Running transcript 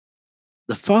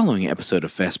The following episode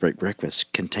of Fastbreak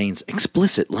Breakfast contains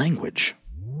explicit language.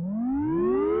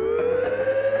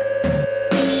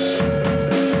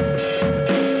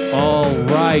 All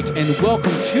right, and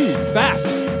welcome to Fast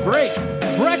Break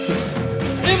Breakfast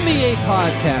NBA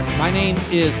podcast. My name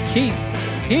is Keith,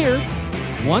 here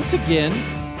once again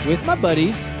with my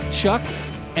buddies Chuck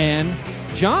and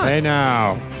John. Hey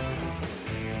now.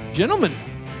 Gentlemen,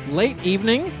 late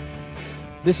evening.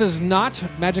 This is not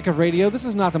Magic of Radio. This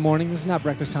is not the morning. This is not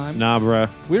breakfast time. Nah, bruh.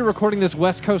 We're recording this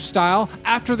West Coast style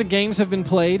after the games have been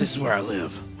played. This is where I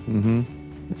live. Mm-hmm.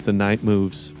 It's the night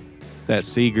moves. That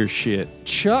Seeger shit.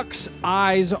 Chuck's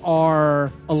eyes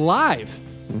are alive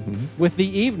with the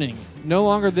evening. No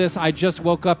longer this, I just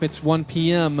woke up, it's 1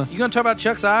 p.m. You gonna talk about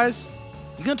Chuck's eyes?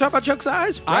 You gonna talk about Chuck's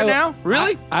eyes right now?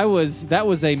 Really? That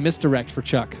was a misdirect for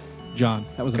Chuck, John.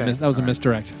 That was a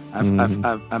misdirect.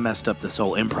 I messed up this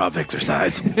whole improv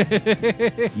exercise.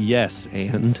 Yes,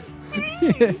 and?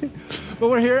 But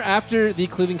we're here after the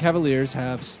Cleveland Cavaliers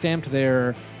have stamped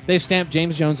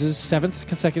James Jones's 7th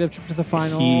consecutive trip to the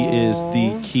finals. He is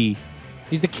the key.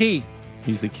 He's the key.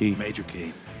 He's the key. Major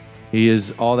key. He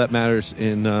is all that matters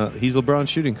in he's LeBron's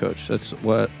shooting coach. That's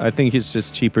what I think. It's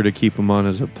just cheaper to keep him on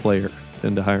as a player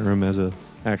than to hire him as an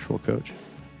actual coach.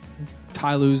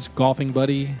 Ty Lue's golfing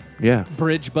buddy. Yeah.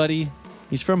 Bridge buddy.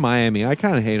 He's from Miami. I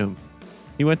kind of hate him.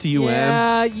 He went to UM.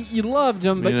 Yeah, you loved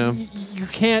him, but you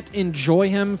can't enjoy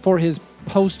him for his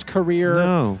post-career.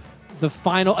 No. The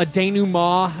final, a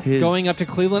denouement going up to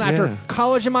Cleveland after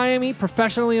college in Miami,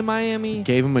 professionally in Miami.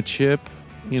 Gave him a chip.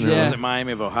 Was it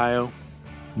Miami of Ohio?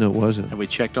 No, it wasn't. Have we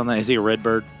checked on that? Is he a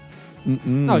Redbird?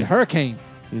 No, Hurricane.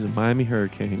 He's a Miami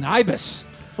Hurricane. An Ibis.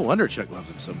 No wonder Chuck loves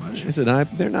him so much. He's not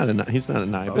an Ibis. But He's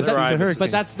a Hurricane.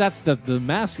 But that's the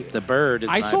mask. The bird is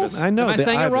an ISIL? Ibis. I know. Am I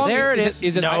saying it wrong? There it is.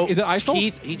 Is it ISIL?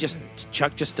 Keith,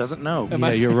 Chuck just doesn't know.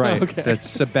 Yeah, you're right. Okay. That's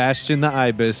Sebastian the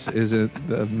Ibis isn't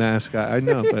the mascot. I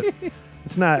know, but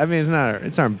it's not. I mean, it's not.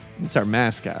 It's our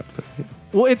mascot.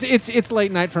 Well, it's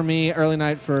late night for me, early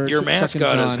night for Your Chuck and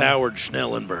mascot John. is Howard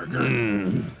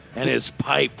Schnellenberger. And his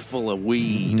pipe full of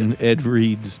weed. Ed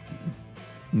Reed's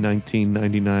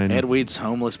 1999 Ed Weed's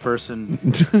homeless person.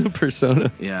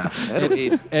 persona. Yeah. Ed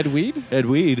Weed. Ed Weed? Ed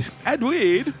Weed. Ed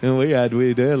Weed. And we had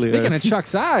Weed earlier. Speaking of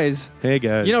Chuck's eyes, hey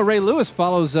guys. you know Ray Lewis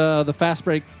follows the Fast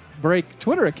Break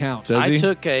Twitter account. Does he? I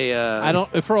took a... I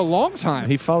don't for a long time.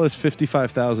 He follows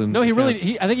 55,000. No, he really.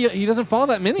 accounts. I think he doesn't follow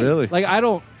that many. Really? Like I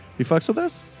don't. He fucks with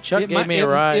us. Chuck gave me a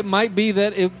ride. It might be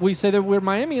that we say that we're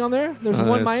Miami on there. There's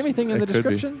one Miami thing in the it could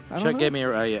be. description. I don't Chuck know. gave me a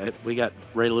ride. We got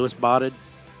Ray Lewis botted.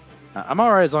 I'm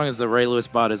all right as long as the Ray Lewis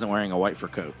bot isn't wearing a white fur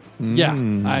coat. Yeah,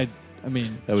 Mm. I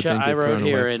mean, That would Chuck, then I get rode thrown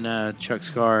here away. in Chuck's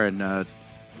car, and I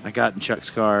got in Chuck's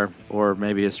car, or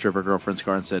maybe a stripper girlfriend's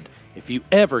car, and said, if you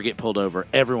ever get pulled over,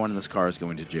 everyone in this car is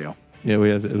going to jail. Yeah,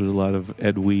 it was a lot of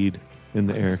Ed Weed in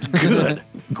the air. Good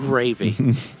gravy.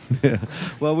 Yeah.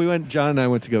 Well, John and I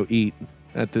went to go eat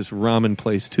at this ramen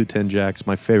place, 210 Jack's,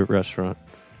 my favorite restaurant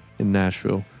in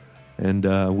Nashville. And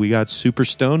we got super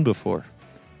stoned before.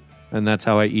 And that's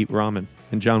how I eat ramen.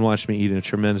 And John watched me eat a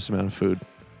tremendous amount of food.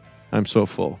 I'm so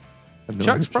full.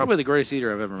 Chuck's probably the greatest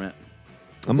eater I've ever met.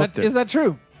 I'm up there. is that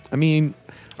true? I mean,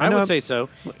 I would say so.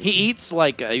 He eats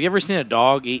like, have you ever seen a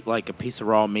dog eat like a piece of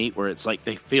raw meat where it's like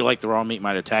they feel like the raw meat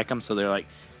might attack them, so they're like,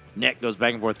 neck goes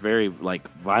back and forth very like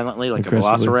violently, like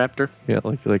Aggressively. a velociraptor? Yeah,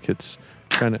 like it's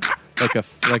kind of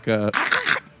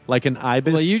like an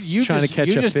ibis Well, you trying just, to catch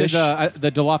you a just fish. did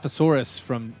the Dilophosaurus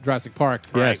from Jurassic Park.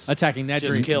 Yes. Attacking Nedry.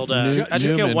 Just killed. I just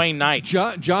Newman. killed Wayne Knight.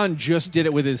 John just did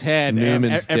it with his head.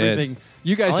 Newman's everything. dead.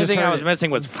 You guys Only just thing heard I was it.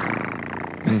 missing was.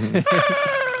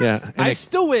 Yeah, I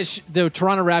still wish the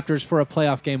Toronto Raptors for a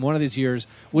playoff game one of these years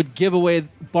would give away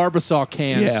Barbasol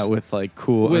cans. with like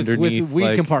cool with underneath weed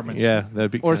like, compartments. Yeah,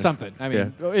 that'd be or kinda- something. I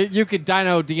mean, you could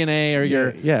dino DNA or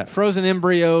your Yeah. frozen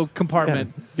embryo Yeah,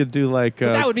 compartment. you could do like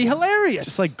That would be hilarious.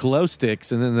 just like glow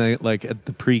sticks, and then they like at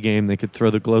the pregame they could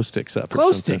throw the glow sticks up. glow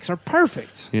or something. sticks are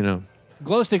perfect. You know,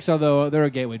 Glow sticks are they're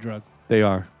a gateway drug. they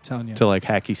are I'm telling you. to like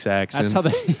hacky sacks. That's and, how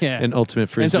they. Yeah. and ultimate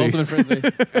Into frisbee. ultimate frisbee.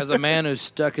 As a man who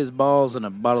stuck his balls in a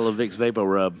bottle of Vicks Vapor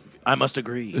Rub, I must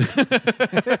agree.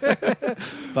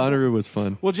 Bonnaroo was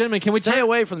fun. Well, gentlemen, can we Stay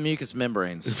away from the mucous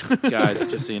membranes, guys.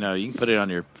 Just so you know, you can put it on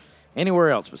your anywhere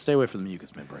else, but stay away from the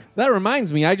mucous membrane. That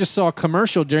reminds me, I just saw a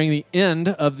commercial during the end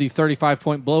of the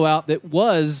 35-point blowout that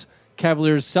was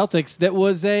Cavaliers Celtics. That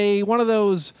was one of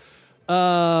those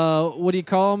what do you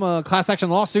call them? Class action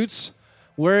lawsuits,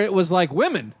 where it was like,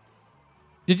 women,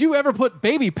 did you ever put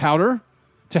baby powder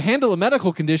to handle a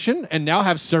medical condition and now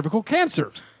have cervical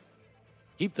cancer?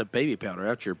 Keep the baby powder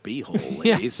out your beehole,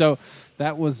 Yeah, ladies. so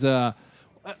that was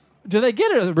Do they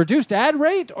get a reduced ad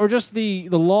rate, or just the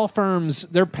law firms,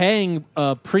 they're paying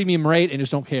a premium rate and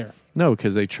just don't care? No,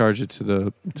 because they charge it to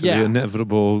the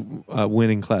inevitable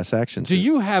winning class action. Do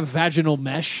you have vaginal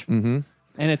mesh? Mm-hmm.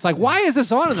 And it's like, why is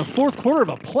this on in the fourth quarter of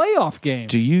a playoff game?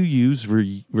 Do you use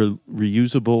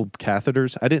reusable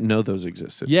catheters? I didn't know those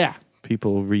existed. Yeah.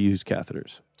 People reuse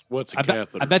catheters. What's a catheter?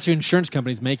 I bet you insurance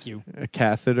companies make you. A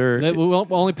catheter. We'll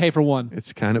only pay for one.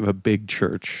 It's kind of a big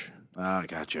church. Ah,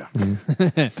 gotcha.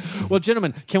 Well,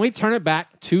 gentlemen, can we turn it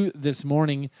back to this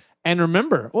morning and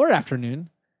remember, or afternoon,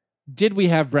 did we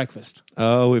have breakfast?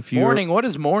 Oh, if you Morning. What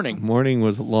is morning? Morning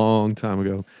was a long time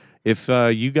ago. If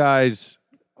you guys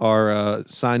are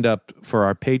signed up for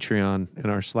our Patreon and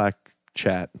our Slack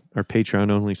chat, our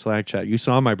Patreon only Slack chat, you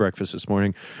saw my breakfast this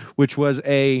morning, which was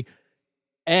a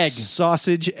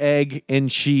sausage, egg, and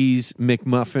cheese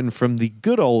McMuffin from the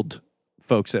good old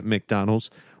folks at McDonald's.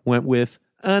 Went with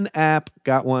an app,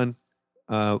 got one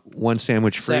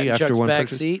sandwich free Sat in after Chuck's one back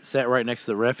purchase. seat, sat right next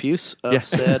to the refuse of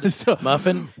said So-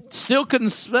 muffin. Still couldn't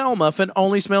smell muffin,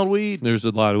 only smelled weed. There's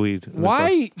a lot of weed.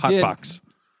 Why Hot did box.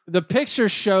 the picture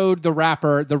showed the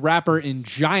wrapper in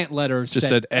giant letters Just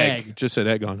said egg. Just said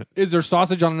egg on it. Is there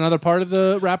sausage on another part of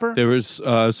the wrapper? There was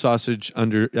sausage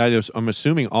under. I'm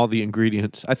assuming all the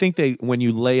ingredients. I think when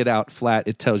you lay it out flat,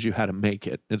 it tells you how to make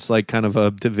it. It's like kind of a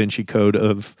Da Vinci Code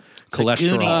of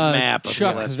cholesterol. Goonies map of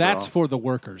Chuck, cholesterol. that's for the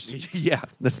workers. Yeah,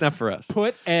 that's not for us.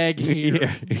 Put egg here.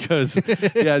 Yeah, because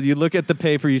you look at the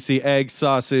paper, you see egg,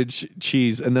 sausage,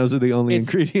 cheese, and those are the only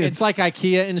ingredients. It's like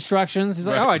IKEA instructions. He's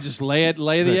like, I just lay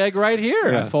the egg right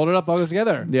here. Yeah. I fold it up, all goes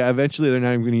together. yeah. Eventually, they're not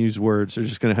even going to use words. They're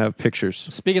just going to have pictures.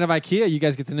 Speaking of IKEA, you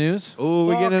guys get the news? Oh,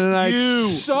 we're getting a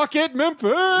nice. Suck it,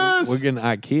 Memphis! We're getting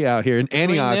IKEA out here in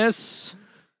Antioch.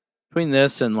 Between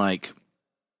this and like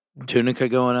Tunica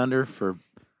going under for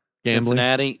Gambling.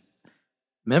 Cincinnati,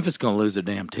 Memphis going to lose their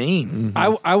damn team.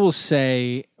 I will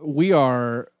say we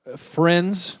are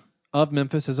friends of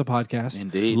Memphis as a podcast.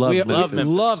 Indeed. Love We Memphis.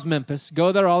 love Memphis.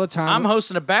 Go there all the time. I'm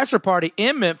hosting a bachelor party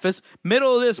in Memphis,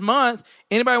 middle of this month.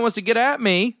 Anybody wants to get at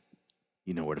me,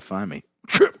 you know where to find me.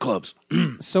 Trip clubs.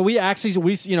 So we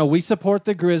support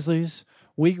the Grizzlies.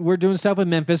 We're doing stuff with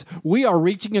Memphis. We are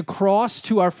reaching across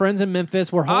to our friends in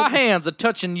Memphis. We're Our holding, hands are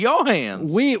touching your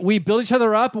hands. we build each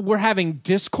other up. We're having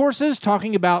discourses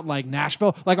talking about like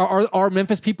Nashville. Like are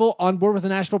Memphis people on board with the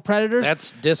Nashville Predators?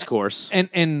 That's discourse.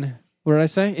 and what did I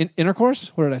say?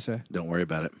 Intercourse? What did I say? Don't worry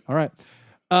about it. All right.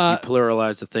 You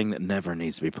pluralize the thing that never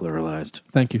needs to be pluralized.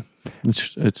 Thank you.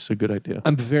 It's a good idea.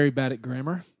 I'm very bad at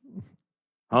grammar.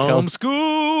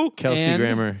 Homeschool. Kelsey and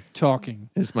Grammer talking.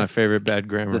 is my favorite bad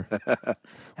grammar.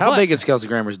 How big is Kelsey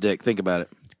Grammer's dick? Think about it.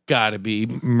 Gotta be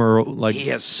Merle, like He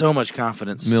has so much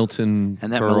confidence. Milton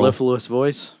And that Berle. mellifluous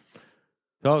voice.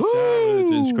 Tossed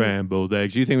salads and scrambled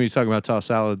eggs. You think when he's talking about tossed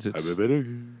salads, it's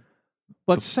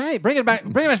Let's say bring it back to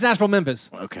Nashville, Memphis.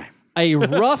 Okay. A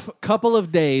rough couple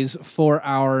of days for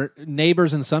our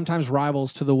neighbors and sometimes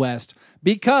rivals to the west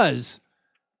because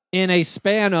in a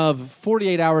span of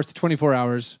 48 hours to 24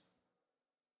 hours,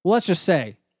 well, let's just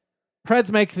say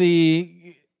Preds make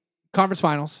the conference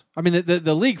finals. I mean,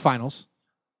 the league finals.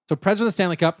 So Preds win the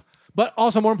Stanley Cup. But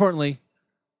also, more importantly,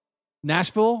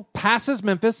 Nashville passes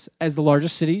Memphis as the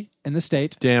largest city in the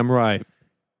state. damn right.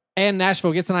 And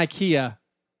Nashville gets an IKEA,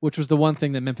 which was the one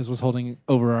thing that Memphis was holding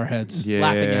over our heads,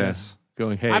 laughing at us.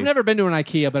 Going, hey, I've never been to an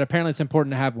IKEA, but apparently it's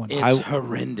important to have one. It's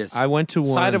horrendous. I went to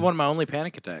one. Side of one of my only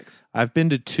panic attacks. I've been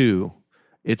to two.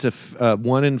 It's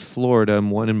one in Florida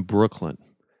and one in Brooklyn,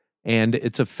 and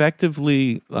it's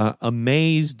effectively a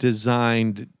maze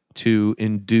designed to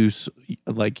induce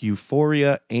like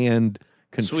euphoria and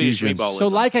confusion. meatball. So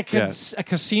like a Yes.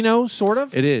 casino, sort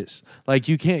of? It is like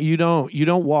you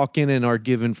don't walk in and are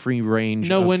given free range.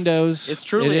 No of- windows. It's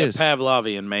truly It a is.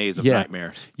 Pavlovian maze of Yeah.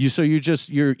 nightmares.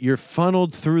 You're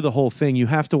funneled through the whole thing. You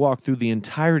have to walk through the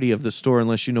entirety of the store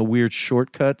unless you know weird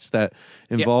shortcuts that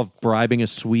involve bribing a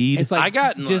Swede. It's like I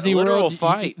got in a Disney literal World,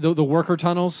 fight. The worker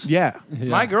tunnels. yeah.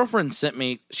 My girlfriend sent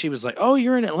me, she was like, "Oh,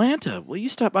 you're in Atlanta. Will you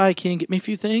stop by IKEA and get me a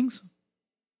few things?"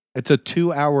 It's a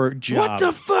 2-hour job. What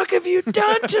the fuck have you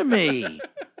done to me?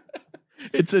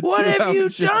 It's a What 2-hour have you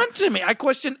job. done to me? I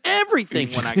questioned everything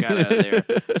when I got out of there.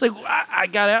 It's like, I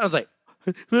got out, I was like,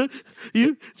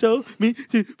 you told me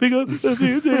to pick up a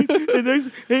few things. The next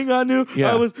thing I knew,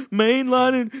 Yeah. I was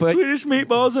mainlining But- Swedish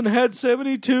meatballs and had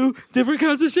 72 different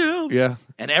kinds of shelves. Yeah.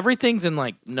 And everything's in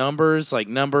like numbers, like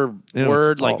number You know,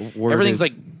 word, it's like all worded. everything's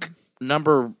like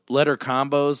number letter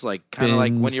combos, like kind of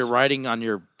like when Bins. you're writing on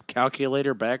your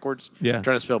calculator backwards. Yeah.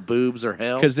 Trying to spell boobs or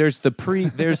hell. Because there's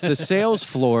the sales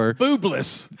floor.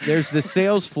 Boobless. There's the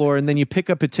sales floor, and then you pick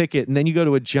up a ticket, and then you go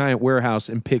to a giant warehouse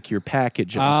and pick your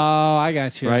package up. Oh, I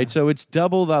got you. Right? So it's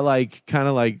double the kind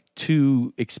of like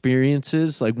two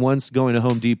experiences. Like one's going to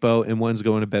Home Depot and one's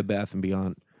going to Bed Bath &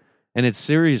 Beyond. And it's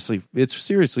seriously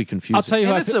confusing. I'll tell you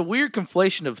and how it's a weird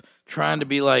conflation of trying to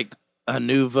be like a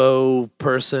nouveau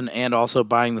person and also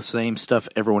buying the same stuff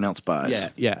everyone else buys.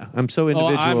 Yeah. I'm so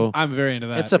individual. I'm very into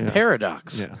that. It's a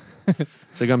paradox. Yeah.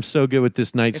 It's like I'm so good with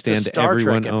this nightstand Star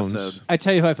everyone Trek owns. episode. I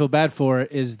tell you who I feel bad for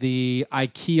is the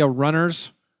IKEA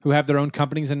runners who have their own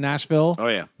companies in Nashville. Oh,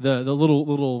 yeah. The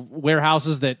little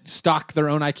warehouses that stock their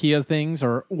own IKEA things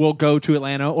or will go to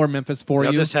Atlanta or Memphis for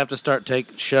They'll you. just have to start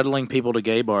shuttling people to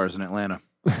gay bars in Atlanta.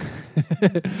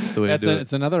 That's the way to do it.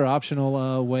 It's another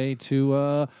optional way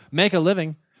to make a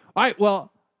living. All right,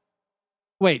 well,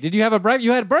 wait, did you have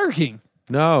you had Burger King.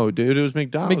 No, dude, it was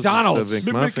McDonald's. McDonald's. It's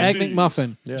the McMuffin. Egg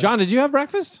McMuffin. Yeah. John, did you have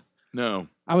breakfast? No.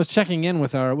 I was checking in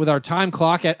with our time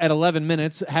clock at 11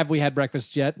 minutes. Have we had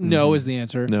breakfast yet? No is the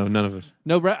answer. No, none of us.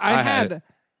 No, I had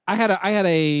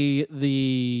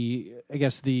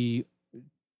the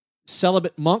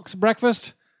celibate monk's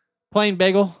breakfast, plain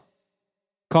bagel,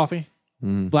 coffee,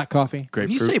 black coffee. When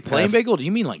you Grapefruit, say plain half- bagel, do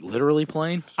you mean like literally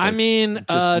plain? I mean,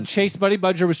 Chase Buddy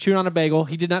Budger was chewing on a bagel.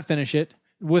 He did not finish it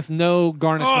with no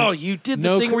garnishment. Oh, you did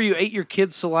the thing where you ate your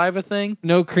kid's saliva thing?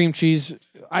 No cream cheese.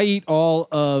 I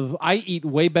eat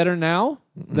way better now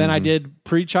than I did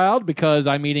pre-child because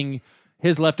I'm eating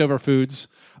his leftover foods.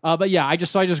 But yeah, I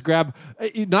just grab,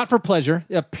 not for pleasure,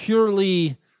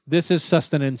 purely this is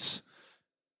sustenance.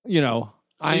 So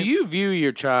you view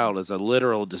your child as a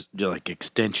literal like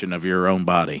extension of your own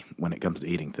body when it comes to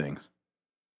eating things.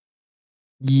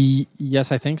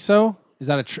 Yes, I think so. Is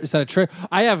that a trick?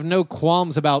 I have no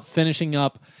qualms about finishing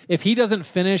up. If he doesn't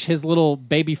finish his little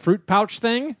baby fruit pouch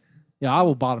thing, yeah, I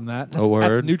will bottom that.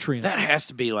 That's nutrient. That has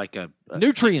to be like a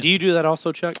nutrient. Do you do that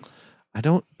also, Chuck? I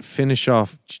don't finish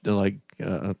off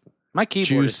My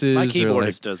juices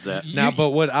keyboardist does that. now,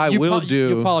 but what I will do,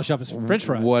 you polish up his French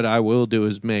fries. What I will do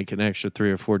is make an extra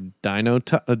 3 or 4 dino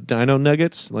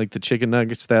nuggets, like the chicken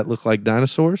nuggets that look like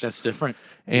dinosaurs. That's different.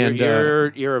 And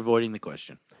you're avoiding the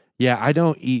question. Yeah, I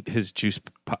don't eat his juice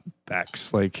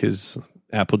packs, like his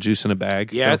apple juice in a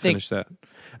bag. Yeah, don't I think finish that.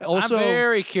 Also, I'm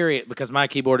very curious because my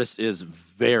keyboardist is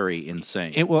very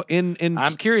insane.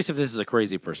 I'm curious if this is a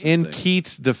crazy person. In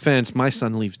Keith's defense, my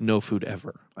son leaves no food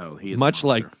ever. Oh, he is much a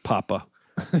monster. like Papa.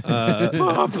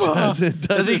 Papa.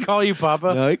 Does he call you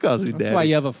Papa? No, he calls me Daddy. That's why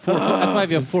you have a 4 foot. That's why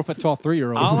you have a 4 foot tall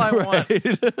 3-year-old. All I want,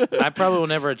 I probably will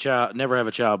never have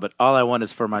a child, but all I want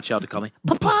is for my child to call me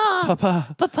Papa.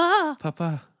 Papa. Papa.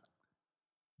 Papa.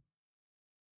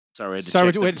 Sorry,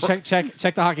 wait, check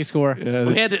the hockey score. Yeah,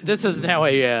 this is now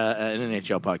an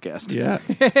NHL podcast. Yeah.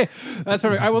 That's perfect. All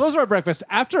right, well, those are our breakfast.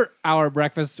 After our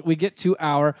breakfast, we get to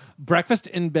our breakfast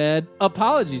in bed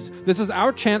apologies. This is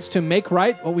our chance to make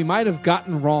right what we might have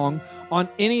gotten wrong on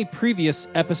any previous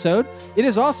episode. It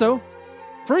is also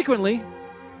frequently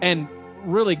and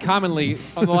really commonly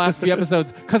on the last few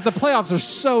episodes because the playoffs are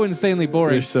so insanely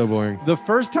boring. They're so boring. The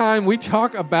first time we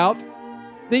talk about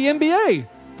the NBA.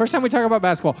 First time we talk about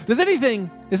basketball. Does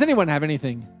anyone have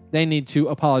anything they need to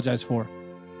apologize for?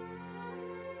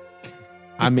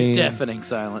 I mean, Deafening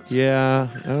silence. Yeah,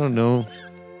 I don't know.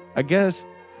 I guess.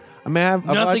 I mean,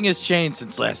 nothing has changed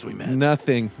since last we met.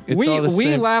 Nothing. It's all the we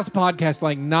same. last podcast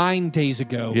like 9 days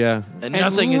ago. Yeah, and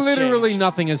nothing has literally changed.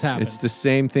 nothing has happened. It's the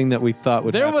same thing that we thought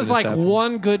would. There happen was has like happened.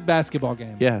 one good basketball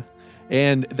game. Yeah,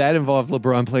 and that involved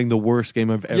LeBron playing the worst game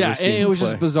I've ever seen. Yeah, and it was play.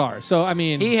 just bizarre. So I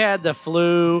mean, he had the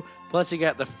flu. Plus, he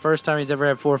got the first time he's ever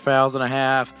had 4 fouls and a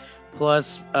half.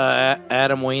 Plus,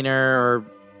 Adam Weiner or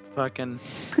fucking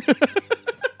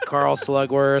Carl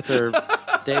Slugworth or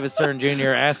David Stern Jr.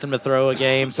 asked him to throw a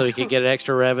game so he could get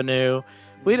extra revenue.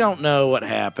 We don't know what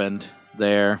happened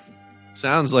there.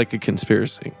 Sounds like a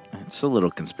conspiracy. It's a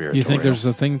little conspiratorial. you think there's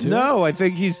a thing to it? No, I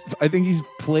think he's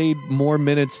played more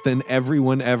minutes than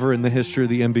everyone ever in the history of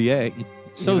the NBA.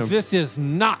 So this is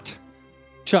not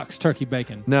Chuck's turkey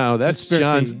bacon. No, that's Conspiracy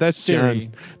John's. That's theory. John's.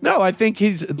 No, I think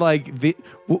he's like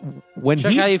when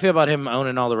Chuck, how do you feel about him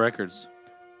owning all the records?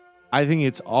 I think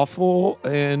it's awful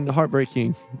and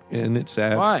heartbreaking, and it's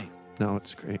sad. Why? No,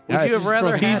 it's great. Would you have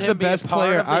rather had he's him the be a best part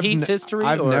player. of the Heat's history?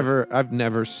 I've or-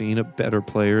 never seen a better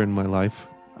player in my life.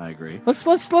 I agree.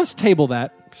 Let's table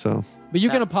that. So But you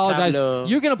can apologize. Pablo.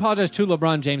 You can apologize to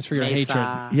LeBron James for your hatred.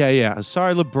 yeah.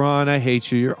 Sorry, LeBron. I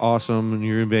hate you. You're awesome, and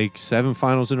you're gonna make 7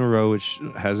 finals in a row, which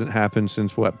hasn't happened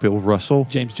since what? Bill Russell,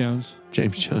 James Jones.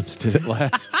 James Jones did it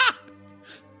last.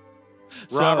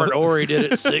 Robert Horry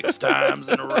did it 6 times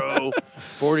in a row,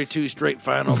 42 straight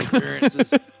final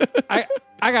appearances. I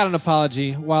got an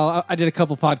apology. While I did a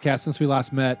couple podcasts since we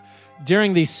last met,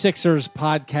 during the Sixers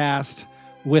podcast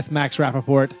with Max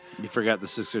Rappaport, You forgot the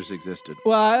Sixers existed.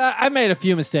 well, I made a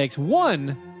few mistakes.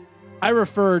 One, I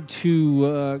referred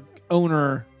to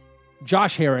owner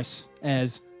Josh Harris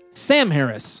as Sam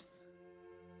Harris.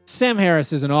 Sam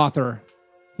Harris is an author.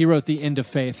 He wrote The End of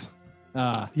Faith.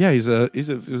 Yeah, he's a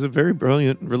very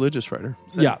brilliant religious writer.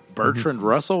 Yeah, Bertrand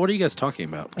Russell? What are you guys talking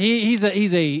about? he's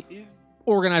a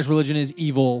organized religion is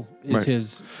evil is Right.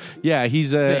 his. Yeah,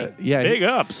 he's a Big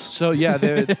ups. So yeah,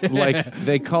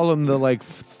 they call him the like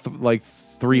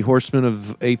 3 horsemen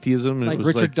of atheism. And Like it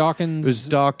was Richard Dawkins. It was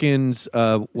Dawkins.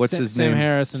 What's his Sam name?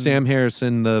 Harrison. Sam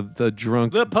Harrison. The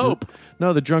drunk. The Pope.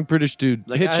 No, the drunk British dude.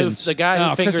 Hitchens. The guy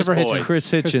who fingers Christopher boys. Hitchens.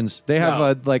 Chris Hitchens. They have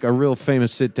a real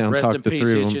famous sit down Rest talk. in The peace,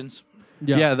 3 of them. Hitchens.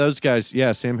 Yeah, those guys.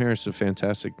 Yeah, Sam Harris is a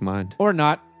fantastic mind. Or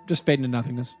not, just fade into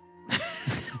nothingness.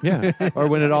 Yeah, or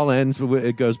when it all ends,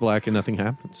 it goes black and nothing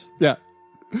happens. Yeah.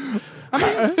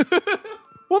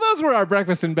 Well, those were our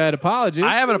breakfast in bed apologies.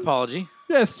 I have an apology.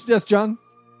 Yes, John.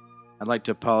 I'd like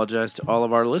to apologize to all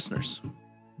of our listeners.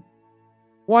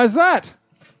 Why is that?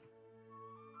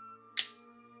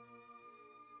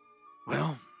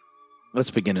 Well, let's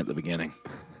begin at the beginning.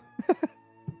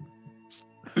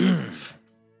 I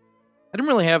didn't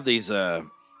really have these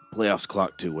playoffs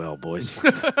clocked too well, boys.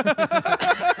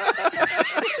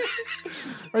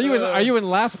 Are you in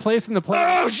last place in the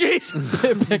playoffs? Oh, Jesus!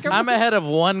 Pick 'em? I'm ahead of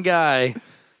one guy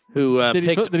who Did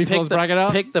he fill his bracket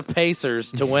out? picked the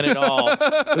Pacers to win it all,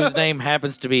 whose name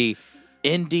happens to be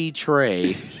Indy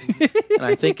Trey, and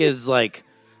I think his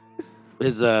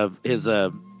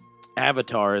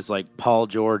avatar is like Paul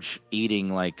George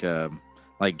eating like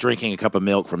drinking a cup of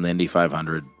milk from the Indy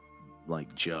 500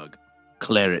 jug,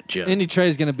 claret jug. Indy Trey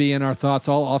is going to be in our thoughts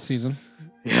all offseason.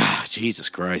 Yeah, Jesus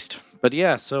Christ. But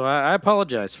yeah, so I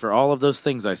apologize for all of those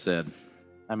things I said.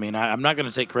 I mean, I'm not going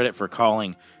to take credit for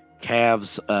calling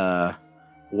Cavs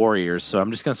Warriors, so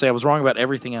I'm just going to say I was wrong about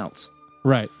everything else.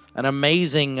 Right. An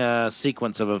amazing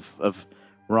sequence of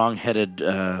wrong-headed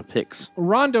picks.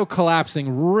 Rondo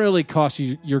collapsing really cost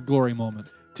you your glory moment.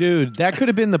 Dude, that could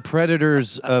have been the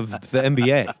Predators of the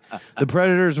NBA. The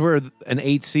Predators were an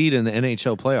 8 seed in the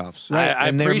NHL playoffs. I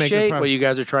And they were making appreciate pro- what you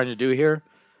guys are trying to do here,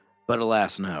 but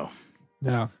alas, no.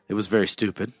 Yeah. It was very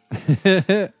stupid,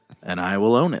 and I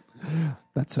will own it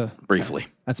That's briefly.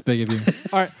 big of you.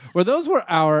 All right. Well, those were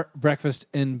our breakfast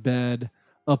in bed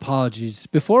apologies.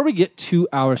 Before we get to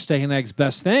our steak and eggs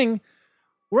best thing,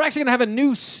 we're actually going to have a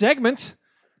new segment.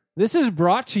 This is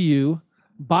brought to you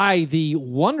by the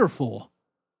wonderful,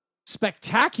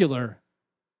 spectacular,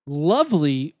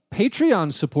 lovely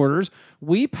Patreon supporters.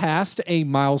 We passed a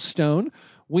milestone.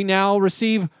 We now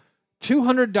receive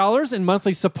 $200 in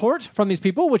monthly support from these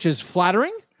people, which is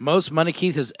flattering. Most money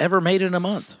Keith has ever made in a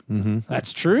month.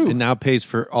 That's true. It now pays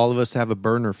for all of us to have a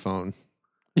burner phone.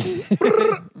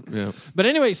 Yeah. But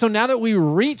anyway, so now that we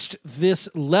reached this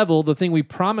level, the thing we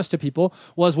promised to people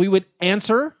was we would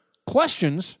answer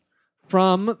questions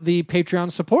from the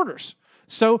Patreon supporters.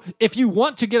 So if you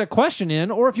want to get a question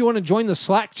in, or if you want to join the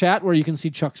Slack chat where you can see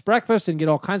Chuck's breakfast and get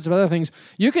all kinds of other things,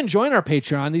 you can join our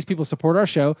Patreon. These people support our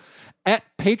show at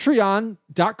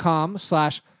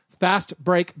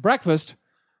patreon.com/fastbreakbreakfast.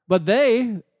 But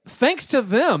they, thanks to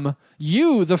them,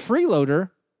 you, the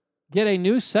freeloader, get a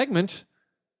new segment.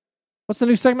 What's the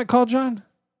new segment called, John?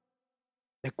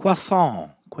 Le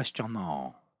croissant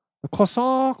questionnaire. The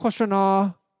Croissant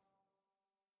Questionnaire.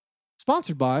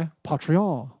 Sponsored by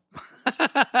Patreon.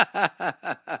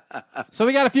 So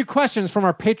we got a few questions from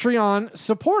our Patreon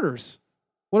supporters.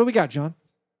 What do we got, John?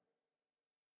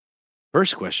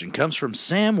 First question comes from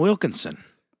Sam Wilkinson.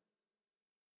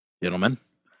 Gentlemen,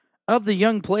 of the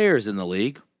young players in the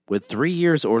league with 3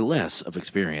 years or less of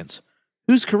experience,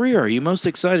 whose career are you most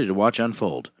excited to watch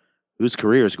unfold? Whose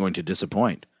career is going to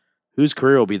disappoint? Whose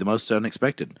career will be the most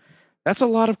unexpected? That's a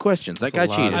lot of questions. That guy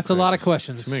cheated. That's a lot of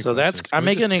questions. So I'm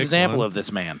making an example one? of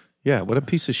this man. Yeah, what a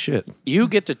piece of shit. You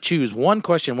get to choose one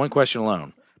question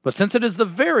alone. But since it is the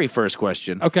very first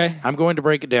question, Okay. I'm going to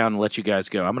break it down and let you guys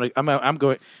go.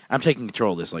 I'm taking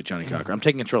control of this like Johnny Cocker. I'm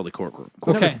taking control of the courtroom.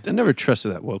 Okay. I never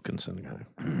trusted that Wilkinson guy.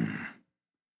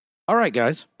 All right,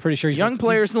 guys. Pretty sure he's Young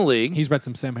players in the league. He's read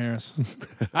some Sam Harris.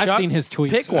 I've Chuck, seen his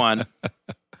tweets. Pick one.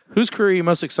 Whose career are you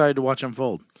most excited to watch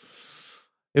unfold?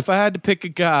 If I had to pick a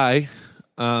guy,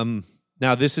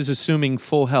 now this is assuming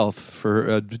full health for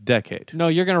a decade. No,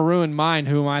 you're going to ruin mine,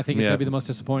 whom I think is Yeah. going to be the most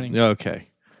disappointing. Okay.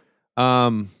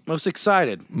 Most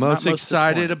excited. Most not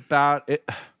excited disappointed. about it.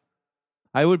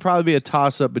 I would probably be a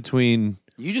toss up between.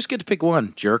 You just get to pick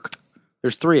one, jerk.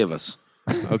 There's 3 of us.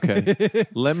 Okay.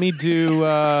 Let me do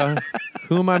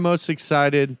who am I most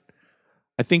excited?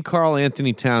 I think Karl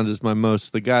Anthony Towns is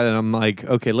the guy that I'm like,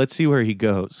 okay, let's see where he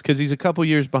goes. Because he's a couple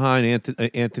years behind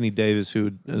Anthony Davis,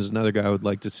 who is another guy I would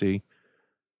like to see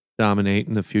dominate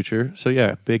in the future. So,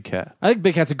 yeah, Big Cat. I think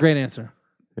Big Cat's a great answer.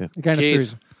 Yeah. It kind of Keith.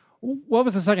 threes. What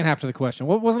was the second half to the question?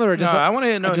 Wasn't there a I want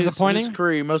to know disappointing? whose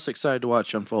career you're most excited to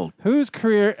watch unfold. Whose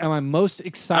career am I most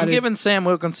excited I'm giving Sam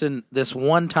Wilkinson this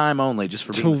one time only just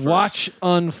for to being the first. watch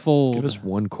unfold? Give us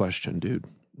one question, dude.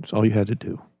 That's all you had to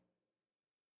do.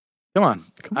 Come on.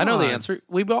 I know the on. answer.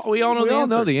 We all know We the all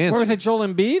answer. know the answer. Where was it, Joel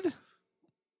Embiid?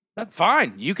 That's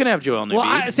fine. You can have Joel Embiid. Well,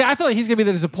 I feel like he's going to be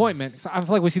the disappointment. 'Cause I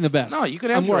feel like we've seen the best. No, you can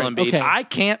have I'm Joel worried. Embiid. Okay. I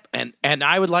can't, and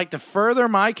I would like to further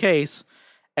my case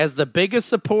as the biggest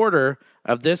supporter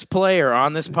of this player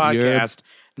on this podcast.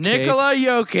 Nikola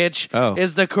Jokic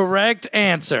is the correct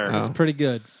answer. That's pretty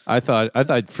good. I thought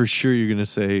for sure you're going to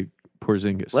say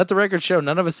Porzingis. Let the record show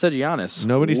none of us said Giannis.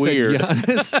 Nobody Weird. said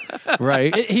Giannis.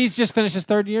 Right. He's just finished his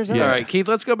third year. All right, Keith,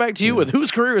 let's go back to you with whose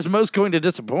career is most going to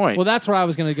disappoint. Well, that's where I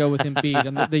was going to go with Embiid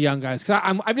and the young guys. Because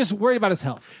I'm just worried about his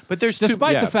health. But there's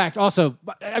Despite the fact, also,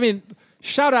 I mean,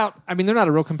 shout out. I mean, they're not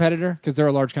a real competitor because they're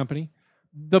a large company.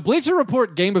 The Bleacher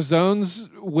Report Game of Zones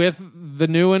with the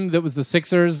new one that was the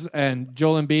Sixers and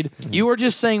Joel Embiid You were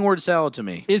just saying word salad to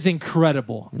me. is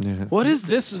incredible. What is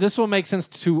this? This will make sense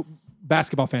to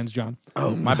basketball fans, John.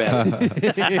 Oh, my bad.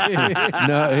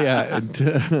 No,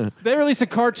 yeah. They released a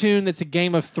cartoon that's a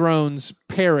Game of Thrones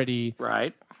parody,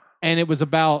 Right. and it was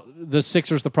about the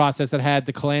Sixers, the process that had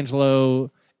the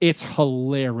Colangelo. It's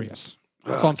hilarious.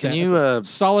 That's all I'm can saying. you, It's a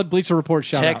solid Bleacher Report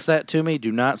shout Text out. that to me.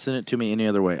 Do not send it to me any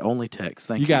other way. Only text.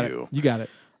 Thank you. You got it. You got it.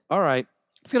 All right.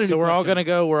 It's gonna So we're all going to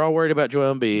go. We're all worried about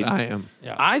Joel Embiid. I am.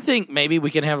 I think maybe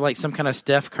we can have like some kind of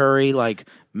Steph Curry like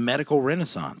medical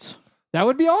renaissance. That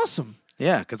would be awesome.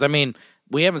 Yeah, because I mean,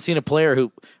 we haven't seen a player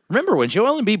who. Remember when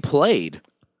Joel Embiid played,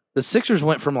 the Sixers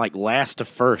went from like last to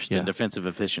first in defensive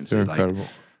efficiency. They're Like, incredible.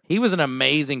 he was an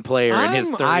amazing player in his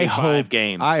 35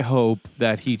 games. I hope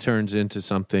that he turns into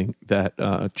something that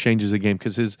changes the game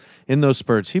because in those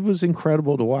spurts he was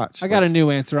incredible to watch. I got a new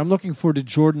answer. I'm looking forward to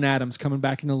Jordan Adams coming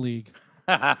back in the league.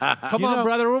 Come on,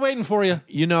 brother. We're waiting for you.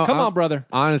 Come on, brother.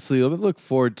 Honestly, I would look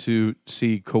forward to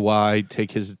see Kawhi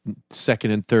take his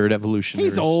second and third evolution.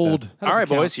 He's old. That All right, doesn't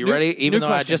count. boys, you ready? Even though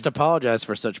I question. just apologized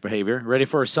for such behavior. Ready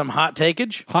for some hot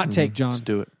takeage? Hot take, John. Let's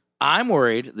do it. I'm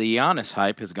worried the Giannis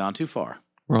hype has gone too far.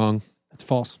 Wrong. That's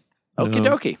false. Okie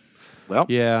dokie. Well,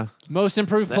 Yeah. Most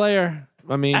improved player.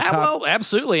 I mean, well,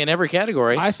 absolutely in every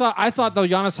category. I thought the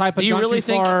Giannis hype had do you gone really too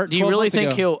think? far. Do you 12 really months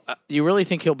think ago. you really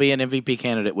think he'll be an MVP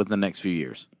candidate within the next few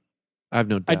years? I have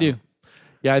no doubt. I do.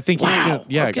 Yeah, I think he's Wow. gonna.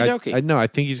 Yeah, Okie-dokie. I know. I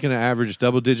think he's going to average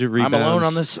double-digit rebounds. I'm alone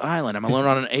on this island. I'm alone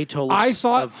on an atoll. I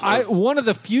thought one of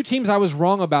the few teams I was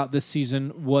wrong about this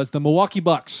season was the Milwaukee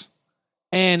Bucks,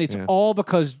 and it's all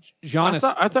because Giannis.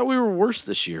 I thought we were worse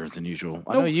this year than usual.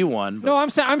 I know you won. But No,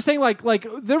 I'm saying like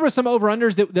there were some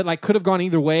over-unders that like could have gone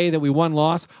either way that we won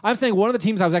lost. I'm saying one of the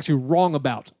teams I was actually wrong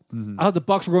about. I thought the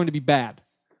Bucks were going to be bad,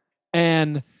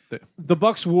 and the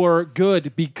Bucks were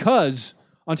good because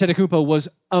Antetokounmpo was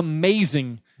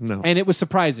amazing, and it was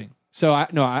surprising. So I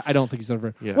don't think he's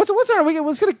over. Yeah. What's our?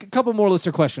 Let's get a couple more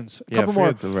listener questions. A couple more.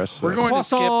 forget the rest. we're of going to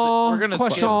skip. We're going to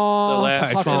skip the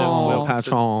last Croissant. 10 of them.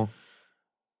 Patron.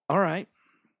 All right,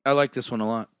 I like this one a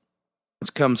lot. This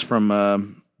comes from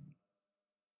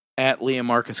at Liam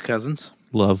Marcus Cousins.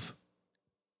 Love.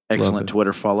 Excellent it.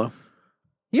 Twitter follow.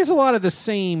 He has a lot of the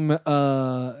same.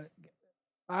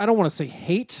 I don't want to say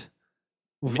hate,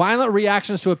 violent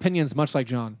reactions to opinions, much like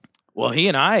John. Well, he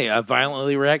and I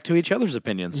violently react to each other's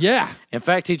opinions. Yeah. In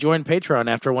fact, he joined Patreon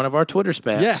after one of our Twitter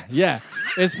spats. Yeah.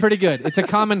 It's pretty good. It's a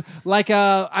common,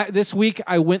 this week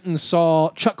I went and saw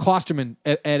Chuck Klosterman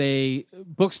at a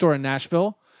bookstore in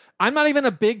Nashville. I'm not even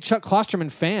a big Chuck Klosterman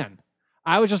fan.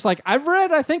 I was just like, I've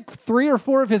read, I think, 3 or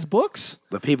 4 of his books.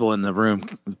 The people in the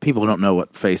room, people don't know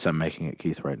what face I'm making at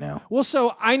Keith right now. Well,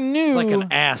 so I knew. It's like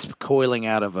an asp coiling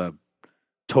out of a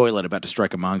toilet about to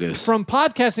strike a mongoose. From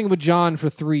podcasting with John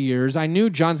for 3 years, I knew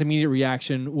John's immediate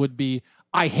reaction would be,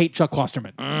 I hate Chuck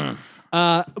Klosterman.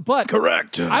 But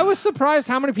Correct. I was surprised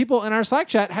how many people in our Slack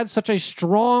chat had such a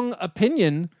strong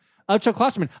opinion of Chuck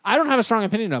Klosterman. I don't have a strong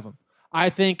opinion of him. I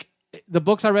think the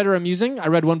books I read are amusing. I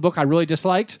read one book I really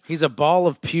disliked. He's a ball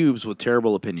of pubes with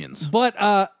terrible opinions.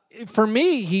 But for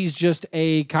me, he's just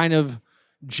a kind of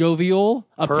jovial,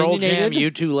 Pearl Jam,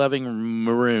 opinionated U2 loving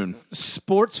maroon.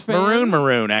 sports fan.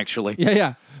 Maroon, actually.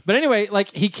 Yeah. But anyway,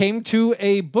 like he came to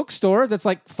a bookstore that's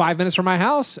like 5 minutes from my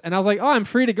house, and I was like, "Oh, I'm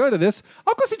free to go to this.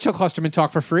 I'll go see Chuck Klosterman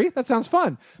talk for free. That sounds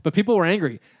fun." But people were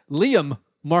angry. Liam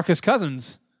Marcus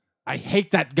Cousins I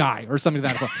hate that guy or something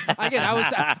like that. Again,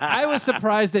 I was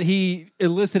surprised that he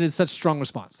elicited such strong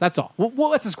response. That's all.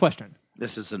 What's his question?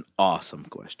 This is an awesome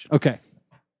question. Okay.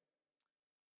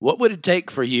 What would it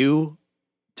take for you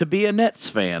to be a Nets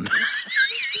fan?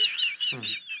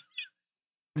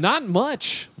 Not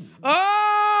much.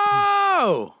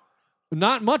 Oh!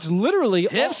 Not much. Literally.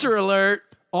 Hipster alert.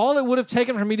 All it would have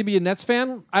taken for me to be a Nets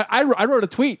fan, I wrote a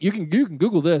tweet. You can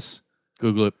Google this.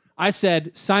 Google it. I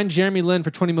said, sign Jeremy Lin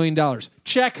for $20 million.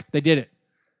 Check. They did it.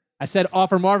 I said,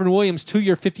 offer Marvin Williams 2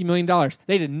 year, $50 million.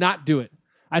 They did not do it.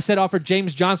 I said, offer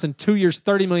James Johnson 2 years,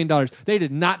 $30 million. They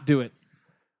did not do it.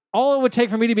 All it would take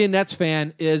for me to be a Nets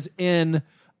fan is in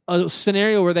a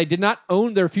scenario where they did not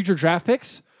own their future draft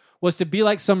picks, was to be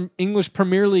like some English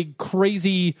Premier League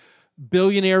crazy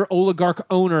billionaire oligarch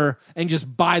owner and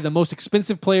just buy the most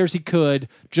expensive players he could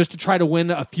just to try to win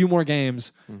a few more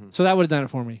games. Mm-hmm. So that would have done it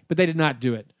for me. But they did not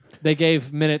do it. They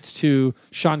gave minutes to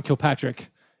Sean Kilpatrick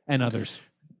and others.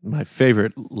 My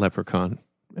favorite leprechaun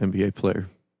NBA player,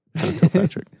 Sean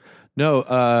Kilpatrick.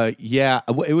 No, yeah,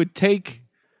 it would take,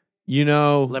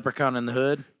 Leprechaun in the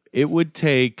Hood? It would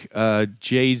take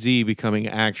Jay-Z becoming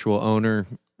actual owner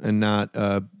and not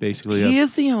basically. He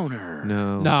is the owner.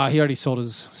 No, he already sold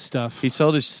his stuff. He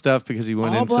sold his stuff because he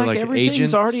went into like everything's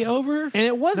agents. already over? And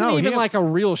it wasn't even like a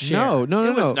real share. No.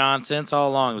 It was nonsense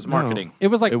all along. It was marketing. It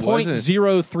was like It wasn't.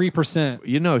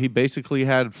 0.03%. He basically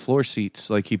had floor seats.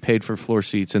 Like he paid for floor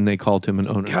seats, and they called him an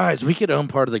owner. Guys, we could own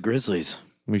part of the Grizzlies.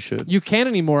 We should. You can't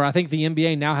anymore. I think the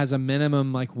NBA now has a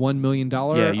minimum like $1 million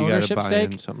ownership buy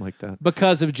stake in, something like that.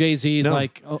 because of Jay-Z's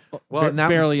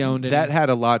barely owned it. That had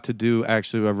a lot to do.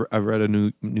 Actually, I read a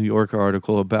New Yorker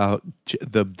article about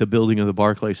the building of the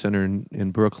Barclays Center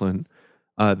in Brooklyn.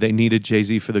 They needed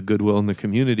Jay-Z for the goodwill in the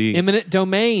community. Eminent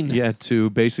domain. Yeah,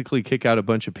 to basically kick out a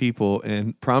bunch of people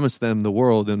and promise them the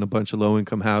world and a bunch of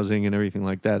low-income housing and everything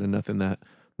like that. And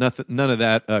none of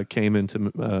that came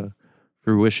into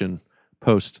fruition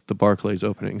post the Barclays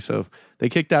opening. So they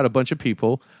kicked out a bunch of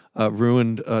people,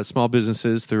 ruined small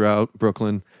businesses throughout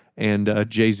Brooklyn, and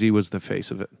Jay-Z was the face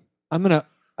of it. I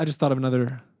just thought of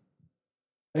another.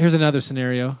 Here's another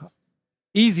scenario.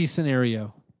 Easy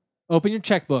scenario. Open your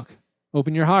checkbook.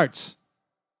 Open your hearts.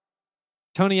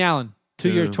 Tony Allen,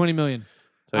 2 years, $20 million.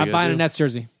 I'm buying a Nets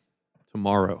jersey.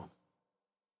 Tomorrow.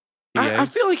 I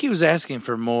feel like he was asking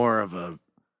for more of a,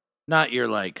 not your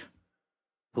like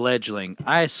fledgling.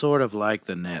 I sort of like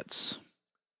the Nets.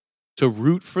 To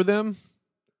root for them,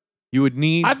 you would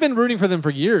need. I've been rooting for them for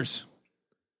years.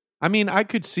 I mean, I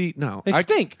could see. No. They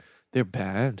stink. They're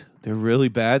bad. They're really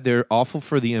bad. They're awful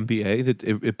for the NBA. That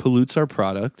it pollutes our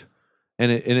product.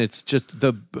 And it's just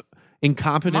the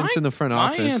incompetence in the front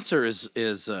office. My answer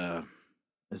is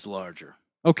larger.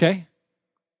 Okay.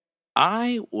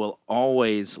 I will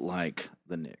always like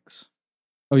the Knicks.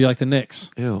 Oh, you like the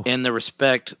Knicks? Ew. In the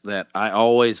respect that I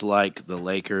always like the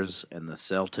Lakers and the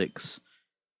Celtics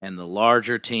and the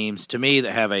larger teams, to me,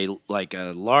 that have a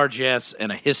largesse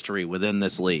and a history within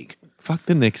this league. Fuck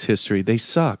the Knicks history. They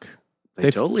suck. They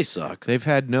totally suck. They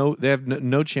have no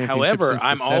championships. However, since the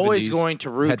I'm 70s. always going to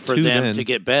root for them to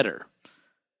get better.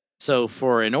 So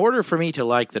in order for me to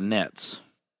like the Nets,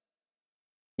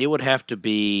 it would have to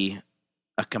be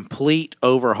a complete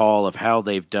overhaul of how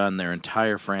they've done their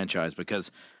entire franchise,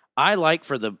 because I like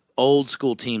for the old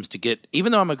school teams to get,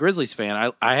 even though I'm a Grizzlies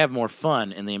fan, I have more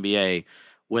fun in the NBA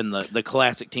when the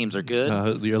classic teams are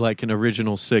good. You're like an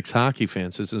original six hockey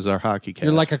fan. This is our hockey cast.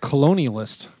 You're like a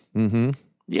colonialist. Mm-hmm.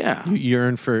 Yeah. You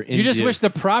yearn for India. You just wish the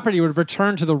property would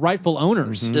return to the rightful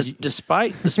owners. Mm-hmm.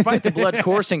 Despite the blood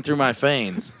coursing through my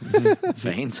veins,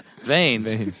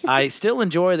 I still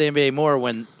enjoy the NBA more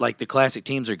when like the classic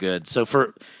teams are good. So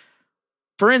for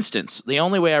instance, the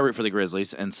only way I root for the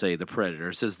Grizzlies and say the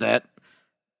Predators is that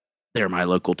they're my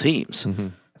local teams. Mm-hmm.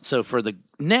 So for the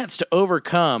Nets to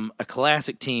overcome a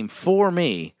classic team for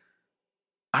me,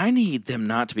 I need them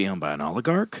not to be owned by an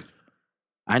oligarch.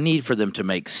 I need for them to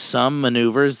make some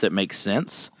maneuvers that make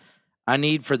sense. I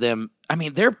need for them,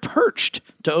 they're perched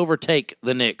to overtake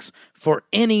the Knicks for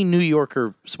any New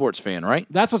Yorker sports fan, right?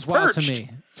 That's what's wild to me.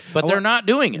 But they're not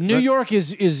doing it. New York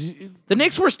is the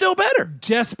Knicks were still better.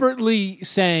 Desperately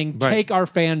saying, take our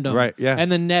fandom. Right, yeah. And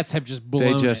the Nets have just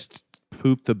blown They just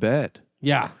pooped the bed.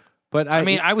 Yeah. But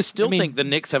I would still think the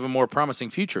Knicks have a more promising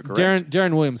future, correct?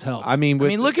 Darren Williams helped.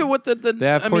 Look at what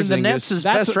the Nets'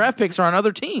 best draft picks are on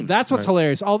other teams. That's what's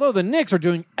hilarious. Although the Knicks are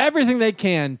doing everything they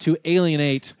can to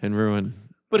alienate and ruin.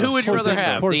 But who would you rather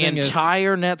have, the Porzingis.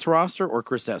 entire Nets roster or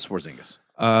Kristaps Porzingis?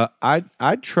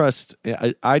 I'd trust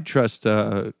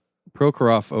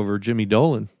Prokhorov over Jimmy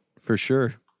Dolan for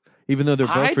sure. even though they're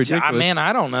both ridiculous. Man,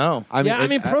 I don't know.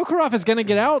 Prokhorov is going to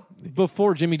get out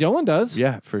before Jimmy Dillon does.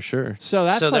 Yeah, for sure. So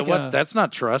that's that's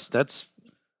not trust. That's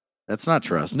not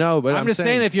trust. No, but I'm just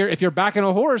saying if you're backing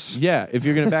a horse. Yeah, if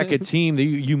you're going to back a team,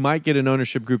 you might get an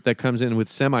ownership group that comes in with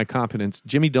semi-competence.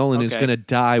 Jimmy Dolan is going to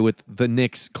die with the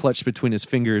Knicks clutched between his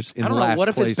fingers in last place. What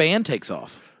if his band takes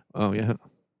off? Oh, yeah.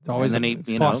 Always and then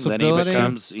he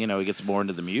becomes, he gets more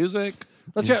into the music.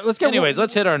 Let's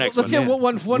hit our next one. Let's get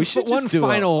one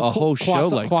final a whole show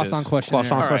like croissant this. question.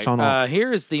 Croissant.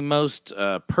 Here is the most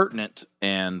pertinent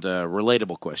and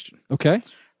relatable question. Okay.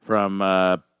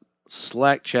 From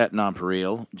Slack Chat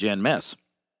Nonpareil, Jen Mess.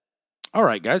 All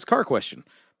right, guys, car question.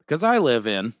 Because I live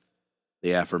in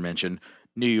the aforementioned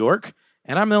New York,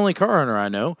 and I'm the only car owner I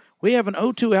know, we have an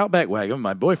 02 Outback wagon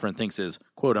my boyfriend thinks is,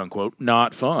 quote-unquote,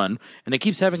 not fun, and it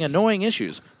keeps having annoying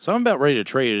issues. So I'm about ready to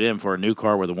trade it in for a new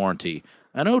car with a warranty.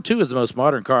 An 02 is the most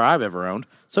modern car I've ever owned.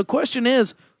 So question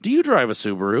is, do you drive a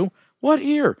Subaru? What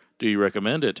year? Do you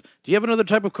recommend it? Do you have another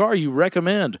type of car you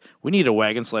recommend? We need a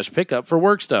wagon/pickup for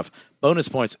work stuff. Bonus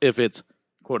points if it's,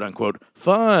 quote-unquote,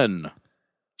 fun. Did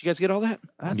you guys get all that?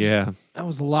 Yeah. That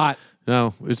was a lot.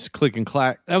 No, it's click and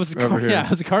clack. That was a car. Yeah,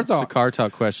 it was a car talk. It's a car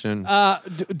talk question.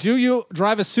 Do you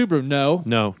drive a Subaru? No.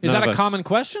 No. Is that a common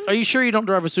question? Are you sure you don't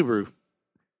drive a Subaru?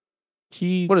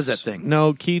 What is that thing?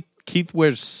 No, Keith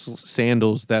wears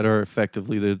sandals that are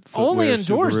effectively the only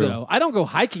indoors Subaru. though. I don't go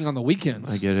hiking on the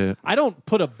weekends. I get it. I don't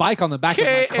put a bike on the back of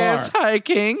my car.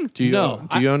 hiking. Do you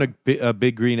own a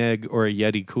Big Green Egg or a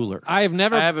Yeti cooler? I have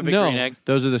never. I have a Big Green Egg.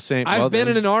 Those are the same. I've been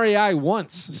in an REI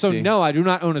once, so no, I do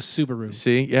not own a Subaru.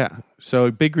 See, yeah.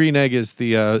 So Big Green Egg is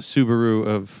the Subaru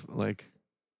of like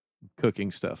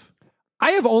cooking stuff.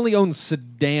 I have only owned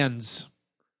sedans.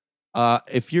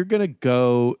 If you're gonna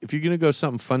go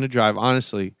something fun to drive,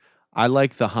 honestly, I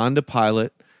like the Honda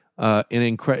Pilot.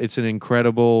 It's an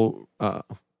incredible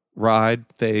ride.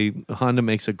 Honda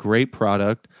makes a great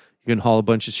product. You can haul a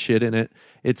bunch of shit in it.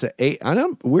 It's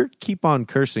we keep on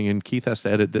cursing, and Keith has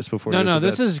to edit this before. No,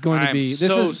 this is going to be.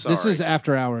 This is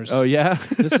after hours. Oh yeah,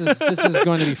 this is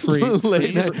going to be free. Can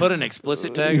you just put an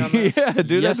explicit tag on this? Yeah,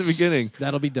 dude, at the beginning.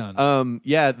 That'll be done.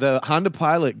 Yeah, the Honda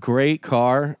Pilot, great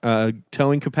car.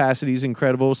 Towing capacity is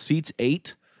incredible. Seats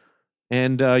 8.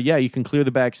 And you can clear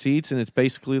the back seats, and it's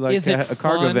basically like a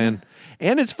cargo van.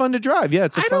 And it's fun to drive. Yeah,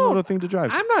 it's a fun little thing to drive.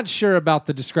 I'm not sure about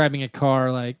describing a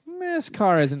car like, this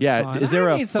car isn't fun. Yeah, is there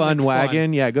a fun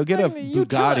wagon? Yeah, go get a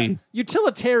Bugatti.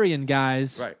 Utilitarian,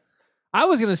 guys. Right. I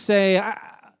was going to say,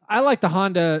 I like the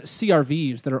Honda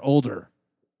CR-Vs that are older.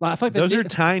 I feel like those are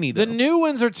tiny, though. The new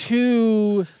ones are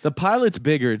too... The Pilot's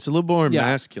bigger. It's a little more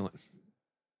masculine.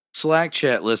 Slack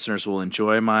chat listeners will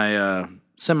enjoy my...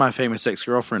 semi-famous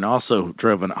ex-girlfriend also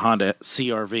drove a Honda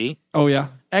CR-V. Oh, yeah?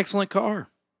 Excellent car.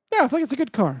 Yeah, I think it's a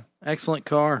good car. Excellent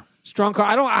car. Strong car.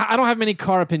 I don't have many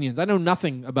car opinions. I know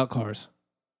nothing about cars.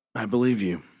 I believe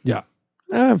you. Yeah.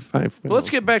 Well, let's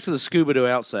get back to the Scooby-Doo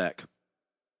Outsack.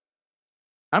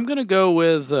 I'm going to go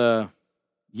with,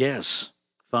 yes,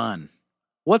 fun.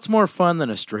 What's more fun than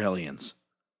Australians?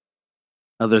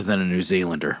 Other than a New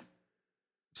Zealander.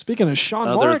 Speaking of Sean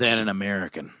Other Marks. than an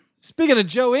American. Speaking of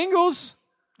Joe Ingles.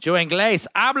 Joe Ingles.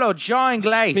 Hablo Joe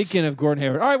Ingles. Speaking of Gordon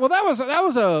Hayward. All right, well, that was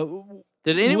a...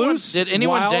 Did anyone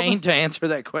deign to answer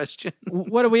that question?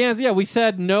 What did we answer? Yeah, we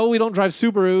said no, we don't drive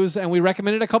Subarus, and we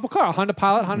recommended a couple cars, Honda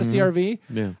Pilot, Honda CR-V.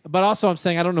 Yeah. But also, I'm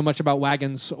saying I don't know much about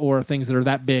wagons or things that are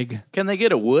that big. Can they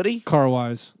get a Woody?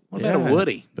 Car-wise. What about a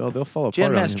Woody? They'll fall apart.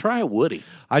 Jen Mass, try a Woody.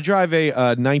 I drive a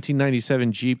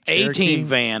 1997 Jeep Cherokee. A-Team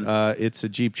van. It's a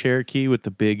Jeep Cherokee with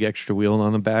the big extra wheel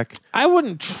on the back. I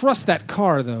wouldn't trust that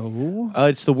car, though.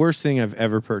 It's the worst thing I've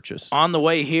ever purchased. On the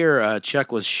way here,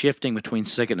 Chuck was shifting between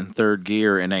second and third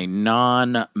gear in a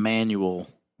non-manual.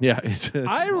 Yeah, it's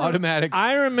automatic.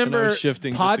 I remember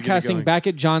podcasting back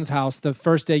at John's house the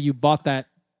first day you bought that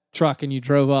truck and you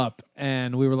drove up,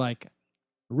 and we were like,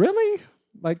 really?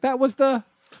 Like, that was the...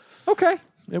 Okay.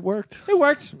 It worked.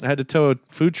 I had to tow a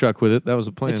food truck with it. That was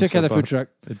the plan. It took care of the food truck.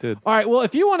 It did. All right. Well,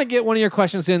 if you want to get one of your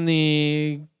questions in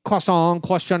the croissant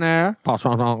questionnaire from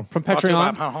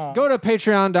Patreon, go to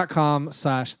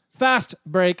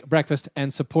patreon.com/fastbreakbreakfast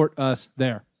and support us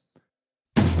there.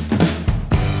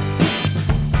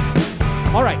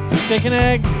 All right. Steak and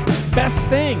eggs, best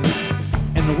thing.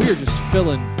 And we're just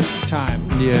filling time.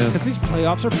 Yeah. Because these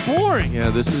playoffs are boring. Yeah,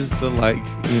 this is the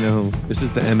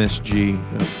MSG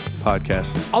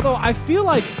podcast. Although I feel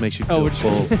like... It makes you feel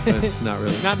full. That's not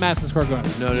really. Not Madison Square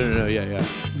Garden. No. Yeah.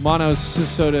 Mono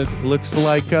soda. Looks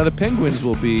like the Penguins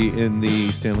will be in the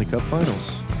Stanley Cup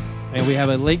Finals. And we have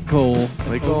a late goal.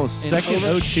 Second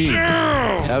OT.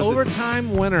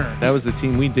 Overtime winner. That was the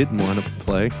team we didn't want to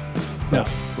play. No.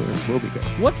 We'll be good.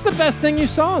 What's the best thing you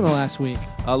saw in the last week?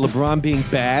 LeBron being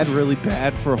bad, really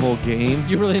bad for a whole game.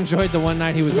 You really enjoyed the one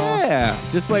night he was off? Yeah,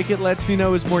 just like it lets me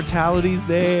know his mortality's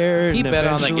there. He and bet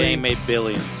on the eventually- game, made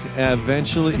billions.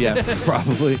 Eventually, yeah,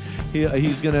 probably.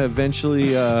 He's going to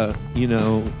eventually,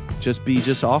 just be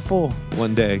just awful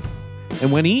one day.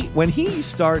 And when he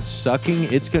starts sucking,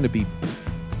 it's going to be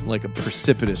like a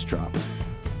precipitous drop.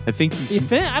 I think he's. You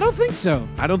think? I don't think so.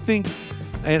 I don't think.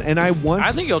 And I once.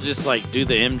 I think he'll just like do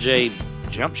the MJ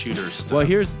jump shooter stuff. Well,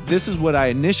 this is what I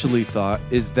initially thought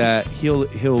is that he'll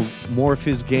morph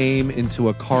his game into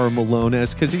a Karl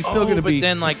Malone-esque because he's still going to be. But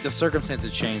then like the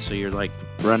circumstances change, so you're like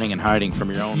running and hiding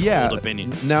from your own old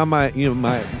opinions. Now my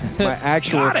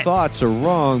actual thoughts are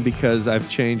wrong because I've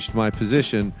changed my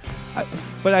position.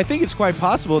 But I think it's quite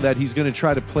possible that he's going to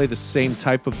try to play the same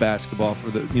type of basketball for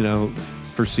the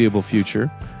foreseeable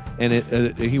future, and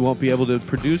he won't be able to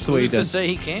produce the way he Who's to does. say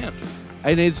he can't?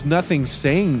 And it's nothing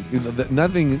saying that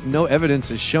no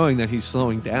evidence is showing that he's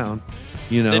slowing down.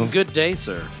 Then good day,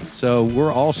 sir. So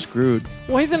we're all screwed.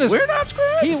 Well, he's in his. We're not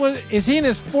screwed. Is he in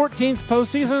his 14th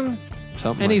postseason?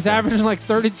 Something. And like he's that. averaging like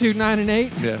 32, 9, and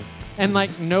 8. Yeah. And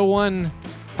like no one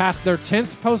past their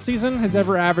 10th postseason has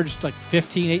ever averaged like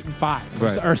 15, 8, and 5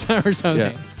 Right. or something.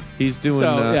 Yeah. He's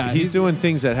doing he's doing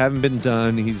things that haven't been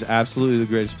done. He's absolutely the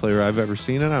greatest player I've ever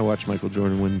seen, and I watched Michael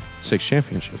Jordan win 6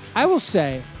 championships. I will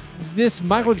say this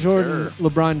Michael Jordan,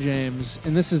 LeBron James,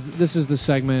 and this is the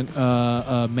segment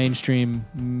mainstream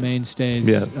mainstays.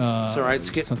 Yeah. It's all right.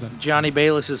 Something. Johnny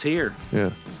Bayless is here.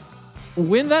 Yeah.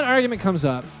 When that argument comes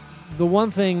up, the one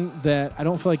thing that I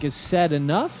don't feel like is said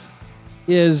enough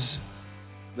is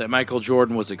That Michael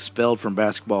Jordan was expelled from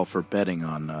basketball for betting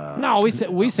on. no. We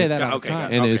say that all the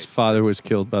time. And his father was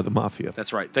killed by the mafia.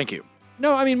 That's right. Thank you.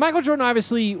 No, I mean Michael Jordan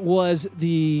obviously was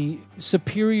the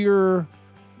superior,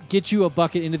 get you a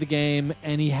bucket into the game,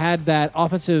 and he had that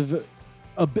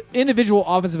individual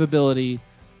offensive ability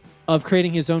of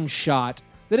creating his own shot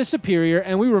that is superior,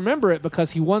 and we remember it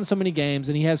because he won so many games,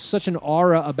 and he has such an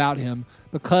aura about him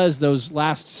because those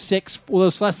last six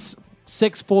full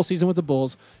season with the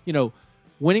Bulls,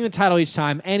 winning the title each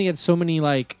time, and he had so many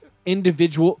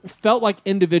individual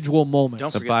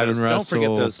moments. Byron Don't forget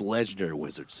Russell. those legendary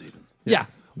Wizards seasons. Yeah.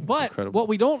 But Incredible. what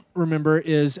we don't remember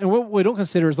is, and what we don't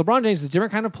consider is LeBron James is a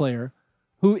different kind of player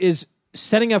who is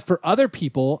setting up for other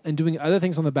people and doing other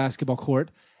things on the basketball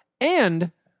court.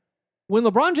 And when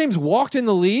LeBron James walked in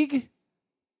the league,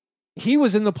 he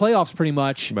was in the playoffs pretty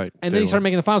much. Right. And then he started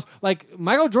making the finals. Like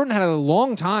Michael Jordan had a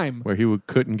long time Where he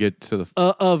couldn't get to the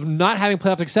of not having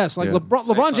playoff success. Like Yeah. LeBron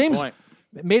Excellent James point.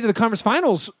 made it to the conference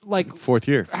finals fourth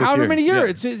year. however many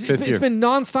years. Yeah. It's been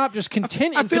nonstop, just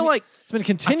continue. I feel like it's been I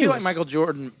continuous. feel like Michael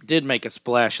Jordan did make a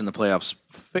splash in the playoffs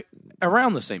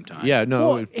around the same time. Yeah, no.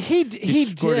 Well, he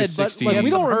scored did, his but 60 we and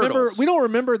don't some remember. hurdles. We don't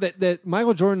remember that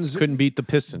Michael Jordan's couldn't beat the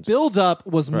Pistons. build up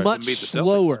was Right. much Couldn't beat the Celtics.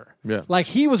 slower. Yeah. Like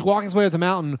he was walking his way up the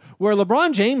mountain, where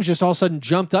LeBron James just all of a sudden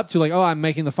jumped up to like, oh, I'm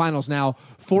making the finals now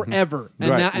forever, and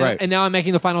Right, now right. and now I'm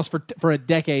making the finals for a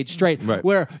decade straight. Right.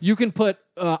 Where you can put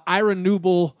Ira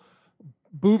Newble,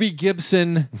 Booby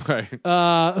Gibson, Right.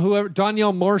 whoever,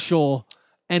 Donnell Marshall.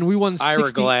 And we won Ira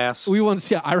 60 Glass. We won,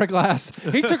 Ira Glass.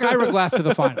 He took Ira Glass to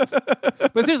the finals.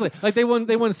 But seriously, like they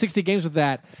won 60 games with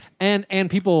that, and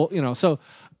people, So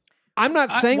I'm not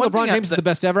saying one LeBron thing James is the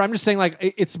best ever. I'm just saying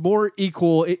it's more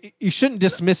equal. You shouldn't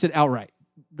dismiss it outright.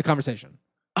 The conversation.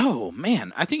 Oh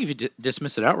man, I think if you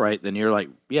dismiss it outright, then you're like,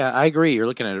 yeah, I agree. You're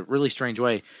looking at it a really strange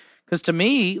way. Because to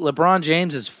me, LeBron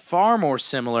James is far more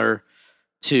similar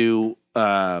to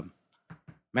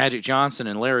Magic Johnson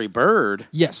and Larry Bird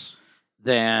Yes.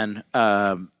 than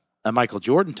a Michael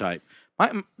Jordan type.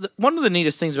 One of the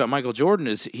neatest things about Michael Jordan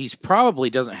is he's probably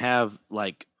doesn't have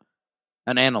like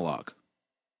an analog.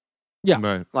 Yeah.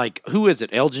 Right. Like who is it?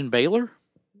 Elgin Baylor?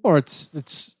 Or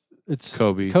it's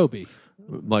Kobe.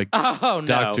 Like Oh no,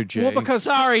 Dr. J. Well, because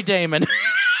sorry, Damon.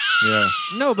 yeah.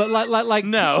 no, but like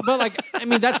No. but like I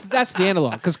mean that's the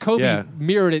analog because Kobe Yeah.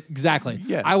 mirrored it exactly.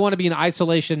 Yeah. I want to be an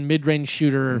isolation mid-range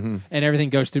shooter, and everything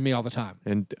goes through me all the time.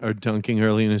 And or dunking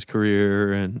early in his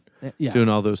career and Yeah. doing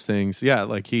all those things. Yeah,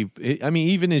 like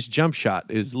even his jump shot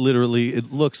is literally,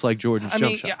 it looks like Jordan's I jump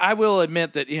mean, shot. I will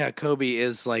admit that Kobe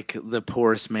is like the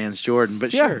poorest man's Jordan,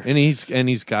 but Yeah, sure. and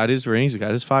he's got his rings. He's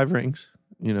got his 5 rings,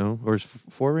 or his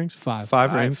 4 rings, Five.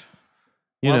 five rings.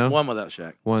 One without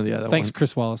Shaq. One, yeah. That Thanks, one.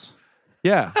 Chris Wallace.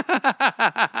 Yeah,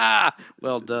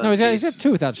 Well done. No, he's got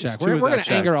 2 without Shaq. Two We're without going to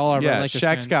Shaq. anger all our Yeah, Lakers Shaq's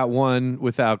fans. got 1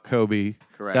 without Kobe.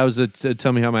 Correct. That was the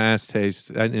tell me how my ass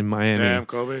tastes in Miami. Damn,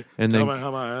 Kobe. And Tell then- me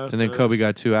how my ass And then does. Kobe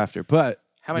got 2 after. But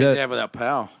How many does he have without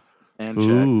Powell and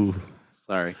Shaq? ooh, It's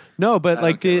Sorry. No, but I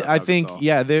like don't care about I Pau think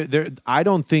Gasol. there. I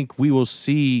don't think we will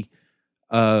see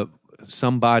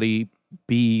somebody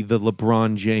be the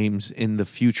LeBron James in the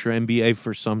future NBA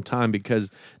for some time because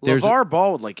there's LeVar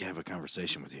Ball would like to have a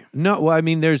conversation with you. no. Well, I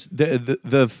mean, there's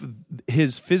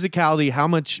his physicality, how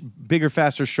much bigger,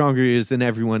 faster, stronger he is than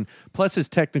everyone, plus his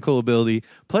technical ability,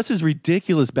 plus his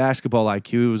ridiculous basketball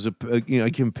IQ. It was I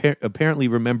can apparently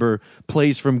remember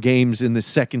plays from games in the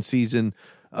second season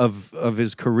of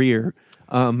his career.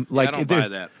 I don't buy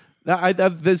that.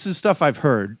 This is stuff I've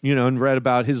heard, and read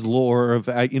about his lore of,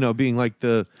 being like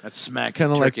the That smacks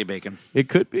Kinda of like- turkey bacon. it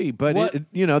could be, but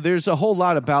there's a whole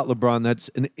lot about LeBron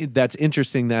that's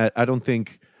interesting that I don't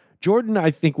think Jordan. I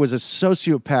think was a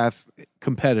sociopath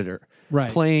competitor, Right.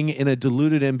 playing in a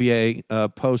diluted NBA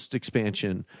post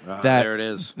expansion. There it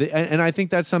is. And I think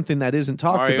that's something that isn't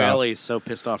talked Mario about. Elie is so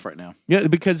pissed off right now. Yeah,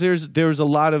 because there's a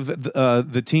lot of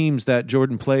the teams that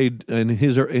Jordan played in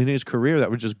his career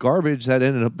that were just garbage that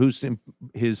ended up boosting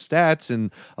his stats and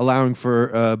allowing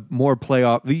for more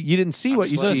playoff. You didn't see what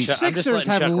you The see. I'm just Sixers letting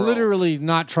have Chuck roll. literally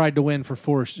not tried to win for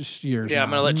 4 years. Yeah, I'm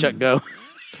now. going to let Chuck go.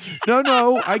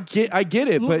 No, I get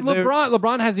it, but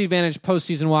LeBron has the advantage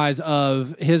postseason wise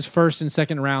of his first and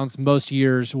second rounds. Most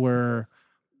years were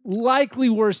likely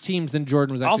worse teams than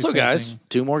Jordan was actually Also, guys, facing.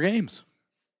 2 more games.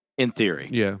 In theory.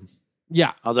 yeah.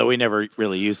 Yeah, Although we never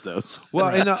really used those. Well,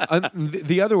 and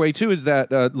the other way too is that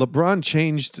LeBron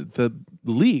changed the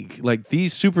league. Like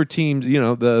these super teams,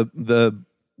 the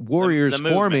Warriors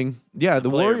movement. forming, the player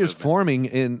Warriors movement. forming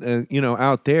in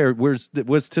out there was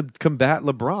to combat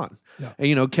LeBron. Yeah.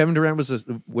 And, Kevin Durant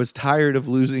was tired of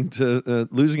losing in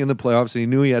the playoffs, and he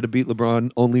knew he had to beat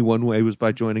LeBron. Only one way was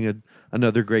by joining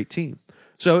another great team.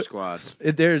 So Squads.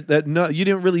 you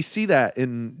didn't really see that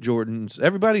in Jordan's.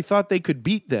 Everybody thought they could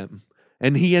beat them,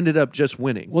 and he ended up just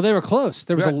winning. well, they were close.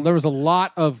 There was a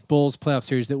lot of Bulls playoff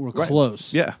series that were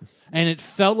close. Yeah. and it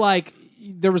felt like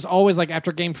there was always like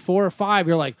after game 4 or 5,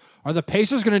 you're like, are the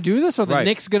Pacers going to do this? Or the Right.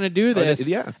 Knicks going to do this?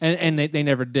 yeah. and they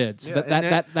never did. So Yeah,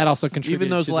 and that also contributed. Even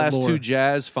those to last the lore. 2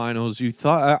 Jazz finals,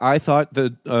 I thought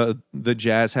the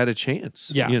Jazz had a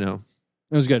chance. Yeah. You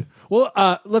It was good. Well,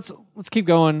 let's keep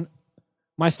going.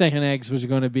 My steak and eggs was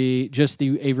going to be just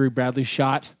the Avery Bradley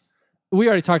shot. We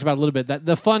already talked about it a little bit. That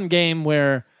the fun game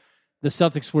where the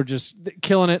Celtics were just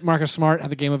killing it. Marcus Smart had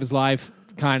the game of his life,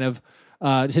 kind of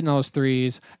hitting all his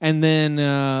threes, and then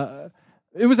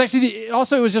it was actually it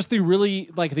was just the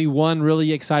one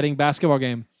really exciting basketball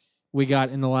game we got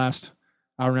in the last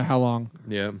I don't know how long.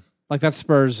 Yeah. Like that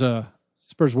Spurs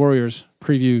Warriors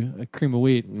preview, a cream of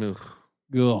wheat.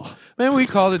 Ugh. Man, we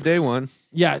called it day one.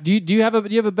 Yeah. Do you have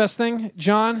a best thing,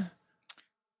 John?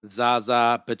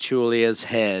 Zaza Pachulia's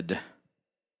head.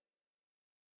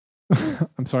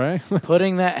 I'm sorry.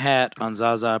 Putting that hat on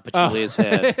Zaza Pachulia's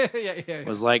head yeah.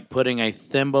 was like putting a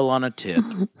thimble on a tit.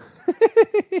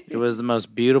 It was the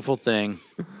most beautiful thing.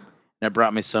 And it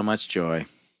brought me so much joy.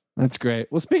 That's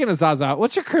great. Well, speaking of Zaza,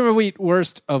 what's your cream of wheat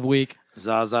worst of week?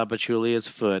 Zaza Pachulia's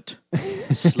foot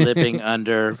slipping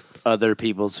under other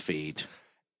people's feet.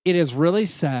 It is really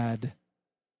sad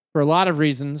for a lot of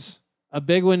reasons. A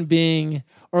big one being,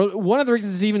 or one of the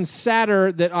reasons is even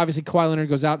sadder that obviously Kawhi Leonard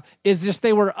goes out, is just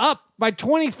they were up by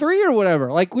 23 or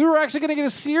whatever. Like we were actually going to get a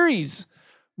series.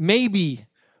 Maybe.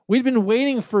 We'd been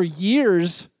waiting for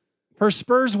years for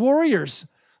Spurs Warriors.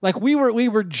 Like we were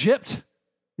gypped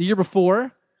the year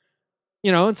before,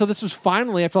 and so this was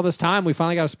finally, after all this time, we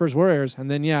finally got a Spurs Warriors.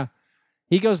 And then,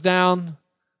 he goes down.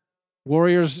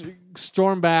 Warriors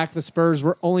storm back. The Spurs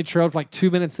were only trailed for like 2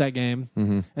 minutes that game.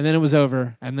 Mm-hmm. And then it was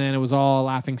over. And then it was all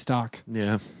laughing stock.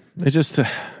 Yeah. It just,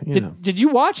 Did you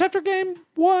watch after game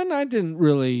 1? I didn't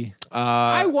really.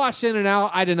 I watched in and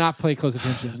out. I did not pay close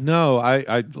attention. No,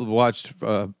 I watched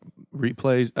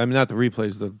replays. I mean, not the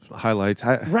replays, the highlights.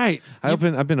 Right. I've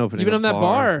been opening. You've been on that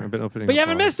bar. I've been opening. But you a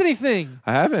haven't bar. missed anything.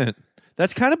 I haven't.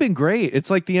 That's kind of been great. It's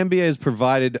like the NBA has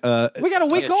provided. We got a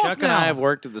week off Chuck now. and I have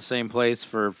worked at the same place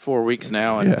for 4 weeks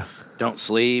now and don't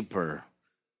sleep or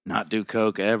not do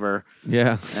coke ever.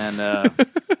 Yeah. And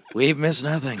we've missed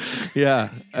nothing. Yeah.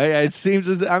 It seems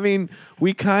as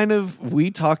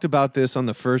we talked about this on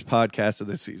the first podcast of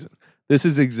this season. This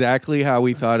is exactly how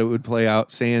we thought it would play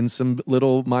out, saying some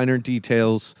little minor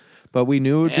details, but we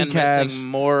knew it would And be Cavs. missing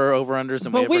more over-unders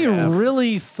than But we we ever have.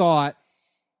 really thought.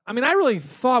 I really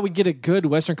thought we'd get a good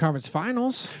Western Conference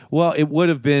Finals. Well, it would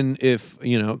have been if,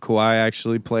 Kawhi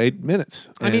actually played minutes.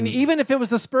 Even if it was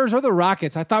the Spurs or the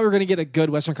Rockets, I thought we were going to get a good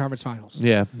Western Conference Finals.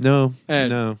 Yeah. No. And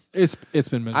no. It's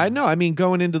been minimal. I know.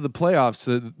 Going into the playoffs,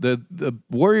 the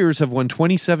Warriors have won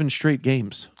 27 straight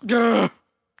games.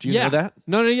 Do you know that?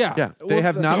 No, yeah. Yeah, they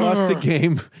have not lost a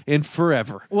game in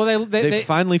forever. Well, they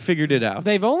finally figured it out.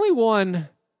 They've only won.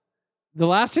 The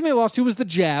last team they lost to was the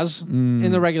Jazz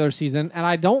in the regular season, and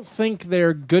I don't think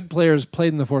their good players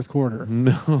played in the fourth quarter.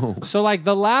 No. So, like,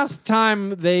 the last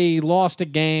time they lost a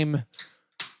game,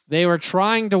 they were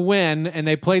trying to win, and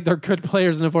they played their good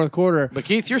players in the fourth quarter. But,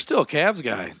 Keith, you're still a Cavs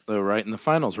guy, though, right? In the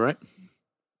finals, right?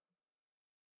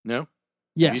 No?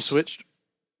 Yes. You switched?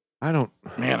 I don't.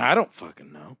 Man, I don't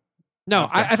fucking know. No,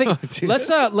 I think let's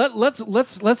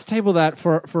table that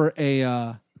for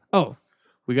a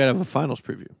We got to have a finals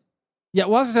preview. yeah.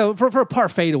 Well, I was gonna say for a par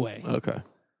fadeaway. Okay.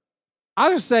 I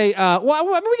was gonna say well,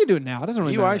 I mean, we can do it now. It doesn't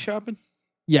really You matter. eye shopping?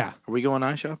 Yeah, Are we going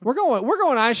eye shopping? we're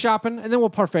going eye shopping, and then we'll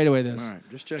par fadeaway this. All right,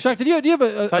 just checking. Chuck, do you have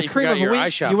a Thought you cream forgot of the your eye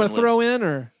week shopping you want to throw list. in,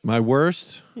 or My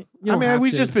worst? you don't I mean, have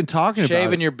we've to. just been talking about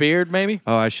Shaving it. your beard, maybe?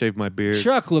 Oh, I shaved my beard.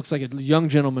 Chuck looks like a young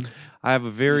gentleman. I have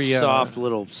a very Soft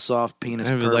penis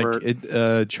I have pervert.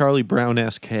 like Charlie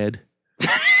Brown-esque head.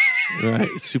 Right,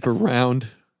 super round.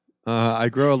 I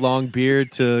grow a long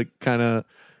beard to kind of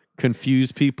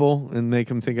confuse people and make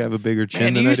them think I have a bigger chin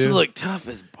Man, than you I used do. to look tough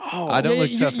as balls. I don't look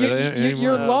tough anymore.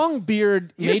 Your long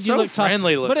beard You're made so you look tough,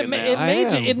 friendly but it, looking it now. made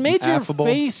I am it made your affable.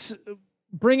 face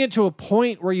bring it to a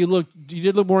point where you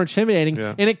did look more intimidating,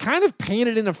 Yeah. and it kind of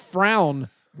painted in a frown.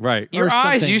 Right. Your or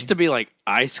eyes something. used to be like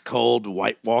ice cold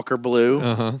White Walker blue,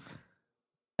 Uh-huh.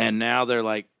 and now they're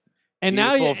like And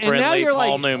now beautiful, you, and now friendly you're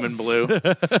Paul like, Newman blue.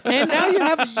 and now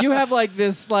you have like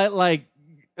this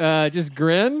just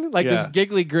grin, like Yeah. this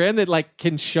giggly grin that like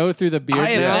can show through the beard.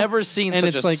 I have now. never seen And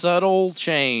such it's a like- subtle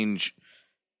change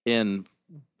in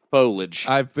foliage.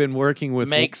 I've been working with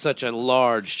Make such a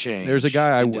large change. There's a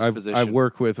guy in I disposition.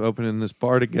 work with opening this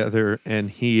bar together, and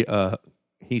he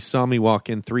saw me walk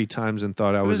in 3 times and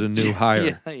thought I was a new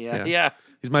hire. Yeah.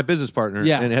 He's my business partner,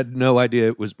 Yeah. and had no idea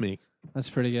it was me. That's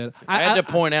pretty good. I had to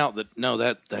point out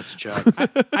that that's Chuck.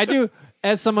 I do,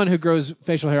 as someone who grows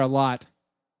facial hair a lot,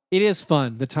 it is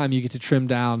fun the time you get to trim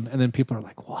down, and then people are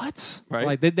like, "What?" Right.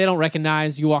 Like they don't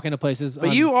recognize you walk into places.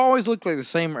 But you always look like the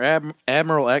same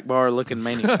Admiral Akbar looking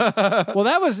maniac. well,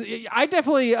 that was I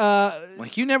definitely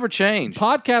Like you never change.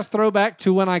 podcast throwback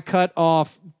to when I cut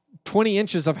off 20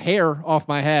 inches of hair off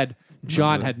my head.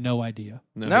 John had no idea.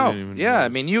 he No, didn't even yeah, notice. I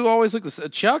mean you always look the same.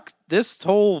 Chuck, this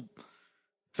whole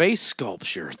face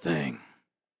sculpture thing.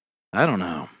 I don't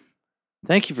know.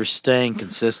 Thank you for staying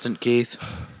consistent, Keith.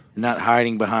 Not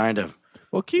hiding behind a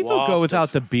Well, Keith will waft go of-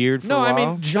 without the beard for No, a I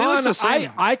while. mean John. the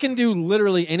same. I can do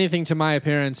literally anything to my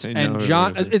appearance, I and know,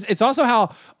 John. really. It's also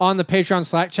how on the Patreon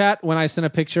Slack chat when I sent a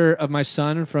picture of my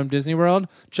son from Disney World,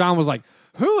 John was like,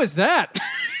 "Who is that?"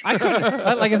 I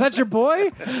couldn't like. Is that your boy?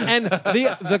 And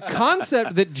the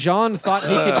concept that John thought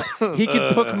he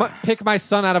could pick my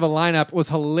son out of a lineup was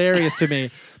hilarious to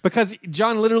me because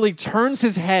John literally turns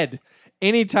his head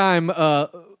anytime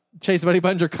Chase Buddy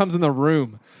Bunger comes in the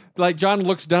room. Like John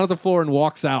looks down at the floor and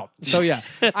walks out. So yeah,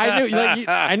 I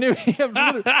knew he had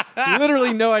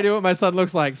literally no idea what my son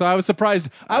looks like. So I was surprised.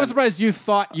 I was surprised you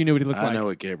thought you knew what he looked I like. know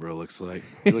what Gabriel looks like.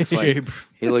 He looks like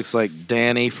he looks like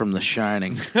Danny from The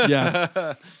Shining.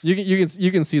 Yeah,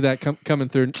 you can see that coming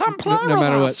through. No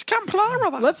matter what. Come play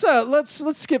with us.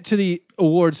 Let's skip to the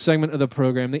awards segment of the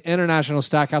program, the International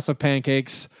Stackhouse of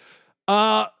Pancakes.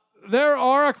 There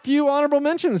are a few honorable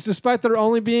mentions, despite there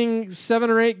only being 7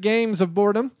 or 8 games of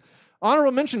boredom.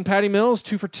 Honorable mention: Patty Mills,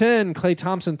 2 for 10; Klay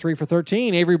Thompson, 3 for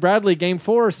 13; Avery Bradley, Game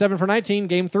 4, 7 for 19;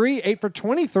 Game 3, 8 for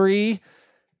 23.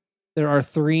 There are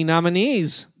 3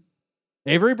 nominees: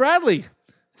 Avery Bradley,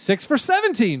 6 for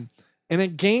 17; in a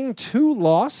Game 2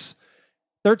 loss,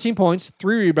 13 points,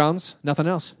 3 rebounds, nothing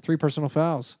else, 3 personal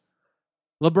fouls.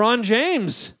 LeBron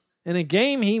James, in a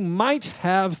game he might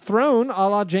have thrown, a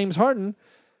la James Harden,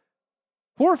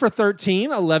 4 for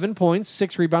 13, 11 points,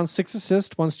 6 rebounds, 6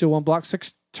 assists, 1 steal, 1 block,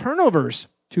 6 turnovers,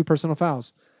 2 personal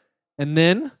fouls. And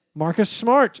then Marcus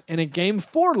Smart, in a Game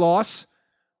 4 loss,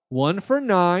 1 for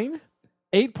 9,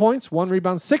 8 points, 1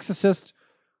 rebound, 6 assists,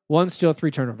 1 steal, 3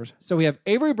 turnovers. So we have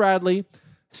Avery Bradley,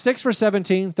 6 for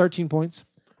 17, 13 points.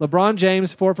 LeBron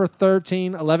James, 4 for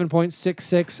 13, 11 points,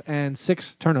 6, and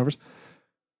 6 turnovers.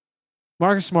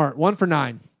 Marcus Smart, 1 for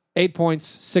 9, 8 points,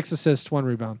 6 assists, 1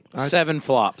 rebound. 7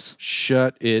 flops.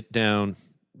 Shut it down.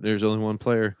 There's only one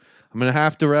player. I'm going to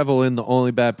have to revel in the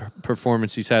only bad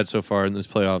performance he's had so far in this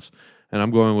playoffs, and I'm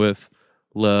going with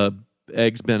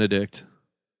Eggs Benedict,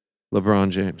 LeBron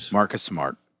James. Marcus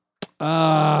Smart.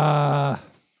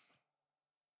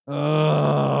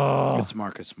 It's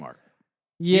Marcus Smart.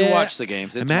 Yeah. You watch the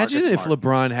games. It's Imagine Marcus if Smart.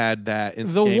 LeBron had that in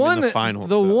The game one, in the final.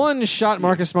 the one shot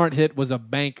Marcus Smart hit was a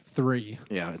bank 3.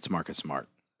 Yeah, it's Marcus Smart.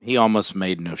 He almost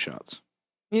made no shots.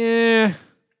 Yeah.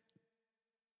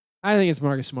 I think it's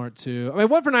Marcus Smart too. I mean,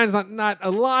 1 for 9 is not a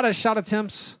lot of shot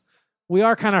attempts. We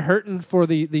are kind of hurting for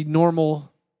the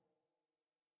normal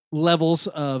levels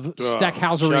of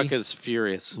Stackhausery. Chuck is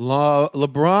furious.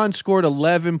 LeBron scored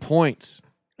 11 points.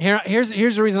 Here's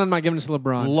the reason I'm not giving it to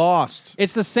LeBron. Lost.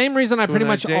 It's the same reason I pretty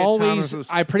much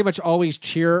Thomas's- always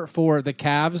cheer for the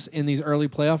Cavs in these early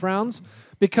playoff rounds,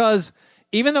 because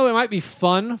even though it might be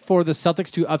fun for the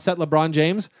Celtics to upset LeBron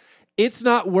James, it's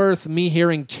not worth me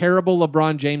hearing terrible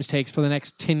LeBron James takes for the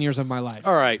next 10 years of my life.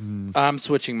 All right. I'm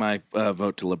switching my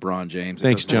vote to LeBron James.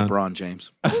 Thanks, John. LeBron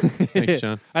James. Thanks,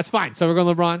 John. That's fine. So we're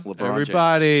going LeBron. LeBron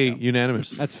Everybody, James. unanimous.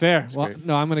 That's fair. Well,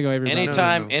 no, I'm going to go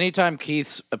everybody. Anytime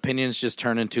Keith's opinions just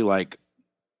turn into like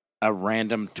a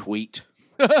random tweet,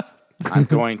 I'm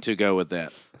going to go with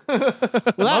that.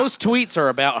 Most tweets are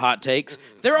about hot takes.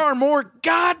 There are more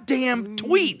goddamn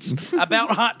tweets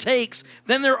about hot takes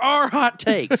than there are hot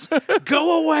takes.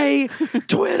 Go away,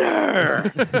 Twitter.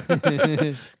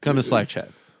 Come to Slack chat.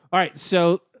 All right,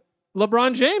 so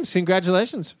LeBron James,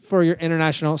 congratulations for your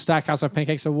International Stackhouse of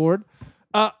Pancakes Award.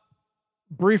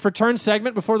 Brief return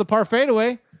segment before the par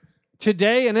fadeaway.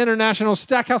 Today in International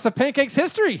Stackhouse of Pancakes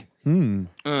history.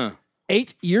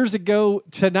 8 years ago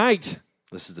tonight,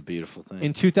 This is the beautiful thing.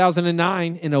 in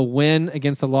 2009, in a win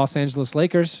against the Los Angeles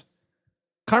Lakers,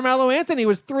 Carmelo Anthony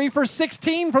was 3 for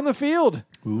 16 from the field.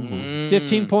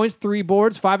 15 points, 3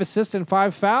 boards, 5 assists, and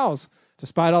 5 fouls.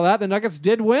 Despite all that, the Nuggets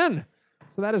did win.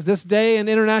 So that is this day in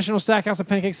International Stackhouse of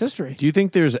Pancakes history. Do you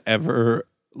think there's ever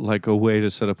like a way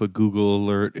to set up a Google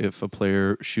alert if a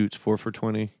player shoots 4 for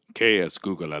 20? KS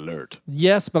Google alert.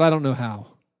 Yes, but I don't know how.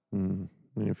 We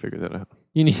need to figure that out.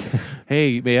 You need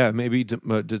Hey, yeah, maybe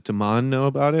does Damon know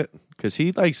about it? Because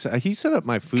he set up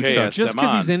my food Okay, truck. yes. just because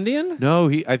Come he's on. Indian? No,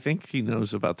 I think he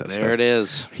knows about that stuff. There it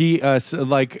is. He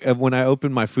when I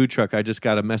opened my food truck, I just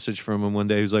got a message from him one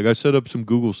day. He's like, "I set up some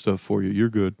Google stuff for you. You're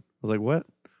good." I was like, "What?"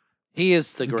 He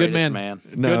is the greatest man. man.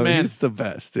 No, Good man. he's the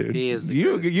best, dude. He is the you.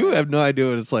 greatest You man. have no idea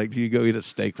what it's like. You go eat a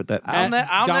steak with that.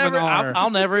 I'll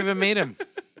never even meet him.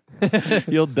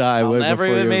 You'll die. I'll way never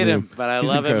before even you meet him, but I He's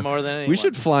love him incredible. more than anyone. We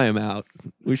should fly him out.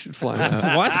 We should fly him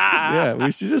out. What? Yeah,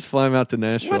 we should just fly him out to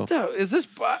Nashville. What the is this?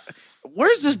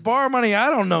 Where's this bar money I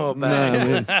don't know No, about?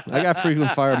 man. I got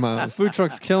frequent fire miles. Food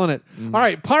truck's killing it. All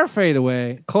right, par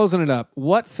fadeaway, closing it up.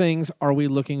 What things are we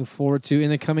looking forward to in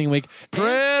the coming week?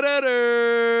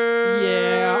 Predators.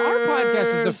 Yeah, our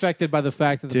podcast is affected by the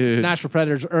fact that the Dude. Nashville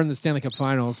Predators earned the Stanley Cup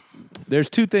Finals. There's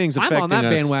two things affecting I'm on that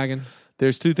us. bandwagon.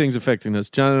 There's two things affecting us.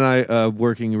 John and I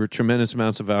working tremendous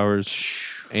amounts of hours,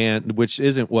 and which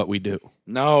isn't what we do.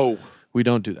 No, We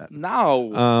don't do that.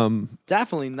 no,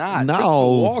 definitely not.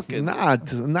 No, Christopher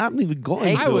Walken. not even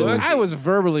going. Hey, to good. it. I was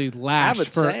verbally lashed would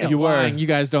for say implying you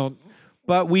guys don't.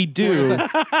 But we do.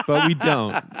 But we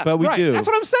don't. But we Right, do. that's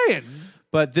what I'm saying.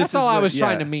 But this That's all is I what- was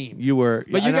trying yeah, to mean. You were.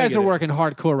 But you and I guys get are it. working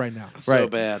hardcore right now. So Right.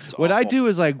 bad. It's What I awful. do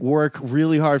is like work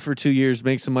really hard for 2 years,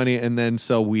 make some money, and then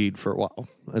sell weed for a while.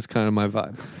 That's kind of my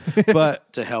vibe.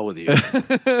 But To hell with you.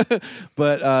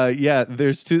 yeah,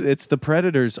 there's two. It's the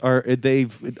Predators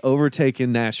they've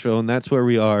overtaken Nashville, and that's where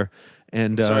we are.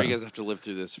 And Sorry, you guys have to live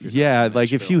through this. If you're yeah, not from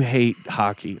like if Nashville. you hate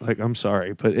hockey, like I'm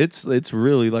sorry, but it's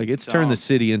really like it's turned the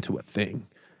city into a thing,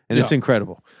 and it's Yeah.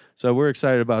 incredible. So we're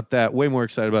excited about that. Way more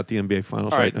excited about the NBA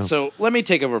Finals All right, now. so let me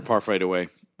take over par fadeaway.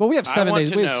 But we have I 7 want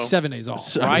days. to We have know- 7 days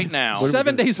off. Right now,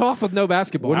 7 days off with no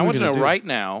basketball. What I are we want to gonna know do? right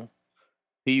now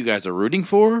who you guys are rooting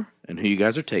for and who you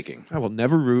guys are taking. I will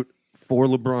never root for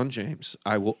LeBron James.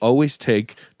 I will always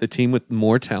take the team with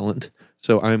more talent.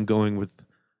 So I'm going with.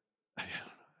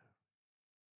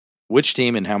 Which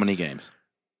team and how many games?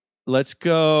 Let's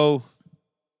go.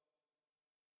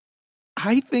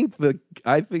 I think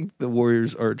the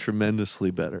Warriors are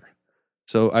tremendously better.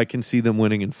 So I can see them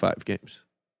winning in 5 games.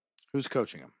 Who's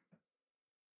coaching them?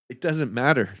 It doesn't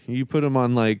matter. You put them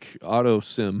on like auto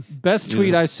sim. Best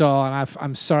tweet I saw, and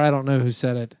I'm sorry, I don't know who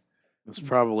said it. It was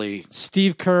probably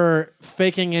Steve Kerr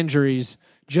faking injuries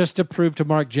just to prove to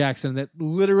Mark Jackson that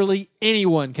literally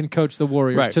anyone can coach the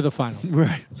Warriors Right. to the finals.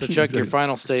 Right. so. Chuck, your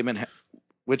final statement: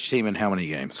 which team and how many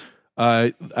games?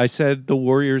 I said the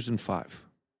Warriors in 5.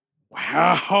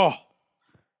 Wow.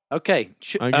 Okay,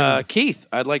 I go. Keith,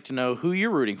 I'd like to know who you're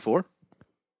rooting for.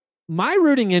 My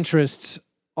rooting interests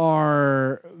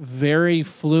are very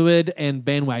fluid and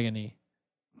bandwagony.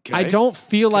 Okay. I don't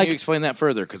feel Can like you explain that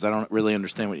further because I don't really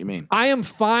understand what you mean. I am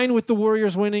fine with the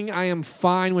Warriors winning. I am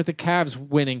fine with the Cavs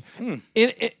winning. Hmm.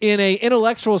 In a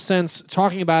intellectual sense,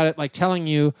 talking about it, like telling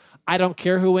you, I don't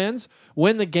care who wins.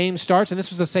 When the game starts, and this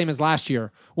was the same as last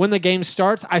year, when the game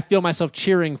starts, I feel myself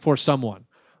cheering for someone.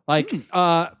 Like,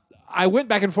 I went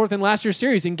back and forth in last year's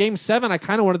series. In Game 7, I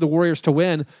kind of wanted the Warriors to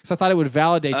win because I thought it would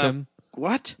validate them.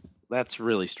 What? That's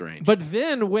really strange. But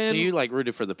then so you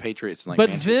rooted for the Patriots, and but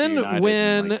Manchester then United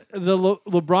when the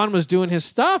LeBron was doing his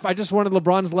stuff, I just wanted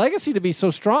LeBron's legacy to be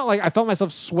so strong. Like I felt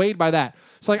myself swayed by that.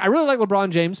 So I really like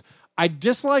LeBron James. I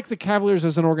dislike the Cavaliers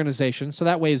as an organization, so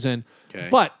that weighs in. Okay.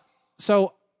 But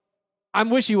so I'm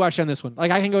wishy-washy on this one.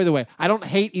 Like I can go either way. I don't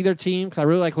hate either team because I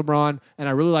really like LeBron and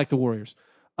I really like the Warriors.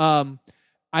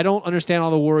 I don't understand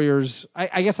all the Warriors.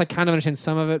 I guess I kind of understand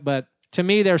some of it, but to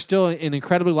me, they're still an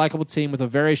incredibly likable team with a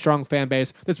very strong fan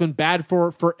base that's been bad for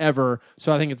forever.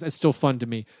 So I think it's still fun to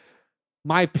me.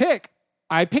 My pick,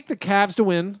 I picked the Cavs to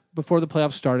win before the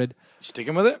playoffs started.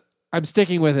 Sticking with it? I'm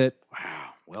sticking with it. Wow,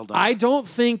 well done. I don't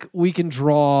think we can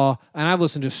draw, and I've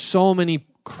listened to so many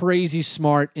crazy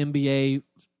smart NBA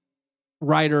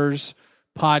writers,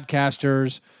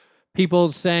 podcasters,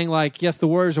 people saying yes, the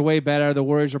Warriors are way better. The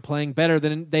Warriors are playing better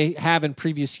than they have in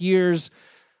previous years.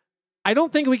 I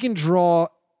don't think we can draw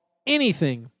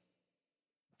anything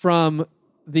from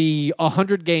the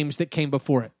 100 games that came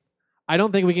before it. I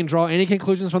don't think we can draw any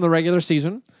conclusions from the regular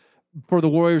season for the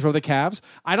Warriors or the Cavs.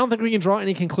 I don't think we can draw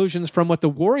any conclusions from what the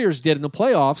Warriors did in the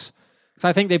playoffs because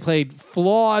I think they played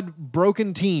flawed,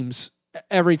 broken teams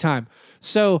every time.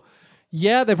 So,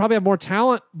 yeah, they probably have more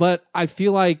talent, but I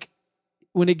feel like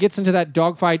when it gets into that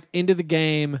dogfight into the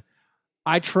game,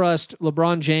 I trust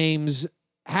LeBron James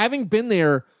having been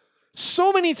there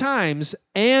so many times,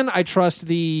 and I trust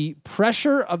the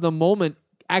pressure of the moment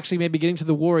actually maybe getting to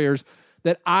the Warriors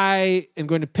that I am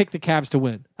going to pick the Cavs to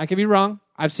win. I could be wrong.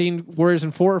 I've seen Warriors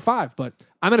in 4 or 5, but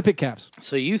I'm going to pick Cavs.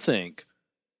 So you think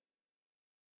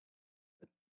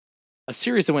a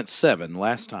series that went 7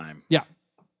 last time, yeah,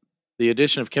 the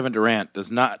addition of Kevin Durant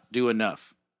does not do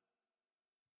enough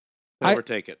to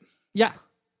overtake it? Yeah,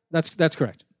 that's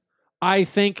correct. I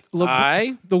think the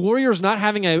Warriors not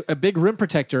having a big rim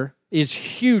protector is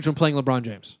huge when playing LeBron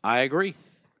James. I agree.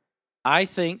 I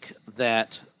think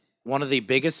that one of the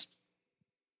biggest.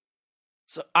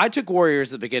 So I took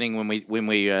Warriors at the beginning when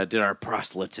we did our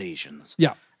proselytations.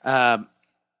 Yeah.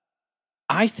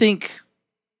 I think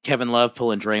Kevin Love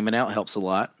pulling Draymond out helps a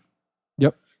lot.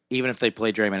 Yep. Even if they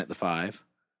play Draymond at the 5.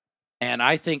 And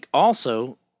I think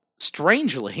also,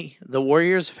 strangely, the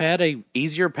Warriors have had a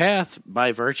easier path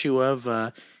by virtue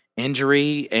of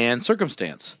injury and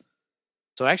circumstance.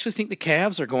 So I actually think the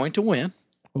Cavs are going to win.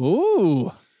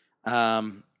 Ooh.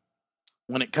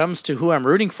 When it comes to who I'm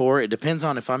rooting for, it depends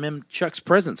on if I'm in Chuck's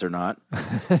presence or not.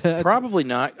 Probably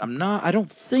not. I don't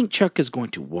think Chuck is going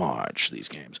to watch these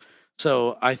games.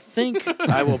 So I think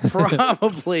I will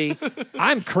probably.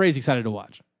 I'm crazy excited to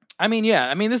watch. I mean, yeah.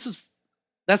 I mean,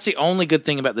 that's the only good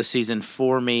thing about this season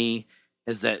for me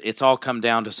is that it's all come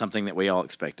down to something that we all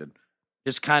expected.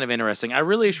 Just kind of interesting. I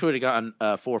really should have gotten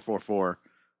 4-4-4 for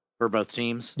both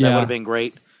teams. That would have been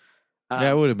great.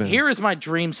 That would have been. Here is my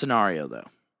dream scenario, though.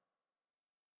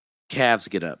 Cavs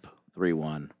get up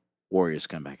 3-1. Warriors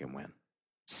come back and win.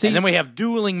 See, and then we have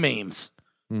dueling memes.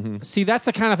 Mm-hmm. See, that's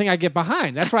the kind of thing I get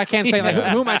behind. That's why I can't say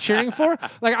who am I cheering for?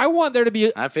 I want there to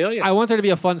be. I feel you. I want there to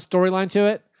be a fun storyline to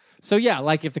it. So yeah,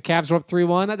 if the Cavs are up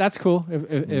 3-1, that's cool.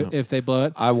 If they blow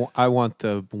it, I want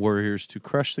the Warriors to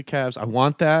crush the Cavs. I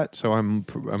want that, so I'm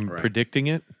predicting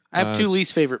it. I have 2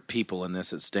 least favorite people in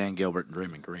this. It's Dan Gilbert and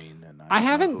Draymond Green, and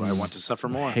I want to suffer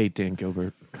more. I hate Dan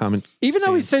Gilbert. Even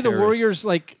though we say terrorist. the Warriors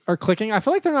are clicking, I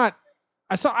feel like they're not.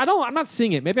 I'm not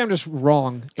seeing it. Maybe I'm just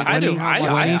wrong. I do.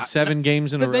 27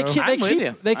 games in a row.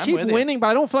 They keep winning, but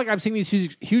I don't feel like I'm seeing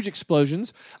these huge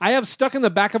explosions. I have stuck in the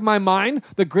back of my mind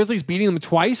the Grizzlies beating them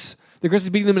twice. The Grizzlies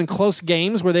beating them in close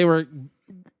games where they were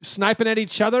sniping at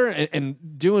each other and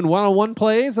doing one-on-one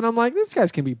plays, and I'm like, these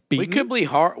guys can be beaten. We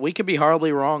could be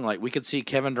horribly wrong. We could see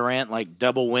Kevin Durant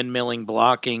double windmilling,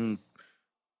 blocking,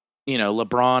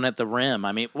 LeBron at the rim.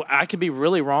 I mean, I could be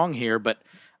really wrong here, but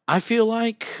I feel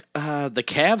like the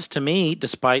Cavs, to me,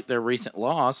 despite their recent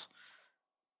loss,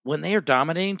 when they are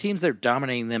dominating teams, they're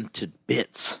dominating them to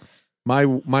bits.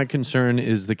 My concern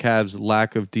is the Cavs'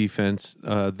 lack of defense.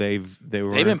 They've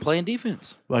been playing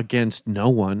defense against no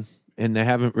one, and they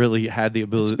haven't really had the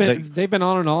ability. They've been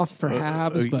on and off for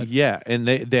halves, but and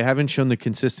they haven't shown the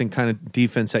consistent kind of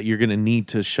defense that you're going to need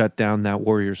to shut down that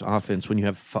Warriors offense when you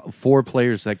have 4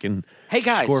 players that can. Hey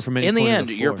guys, score from any in the point end, of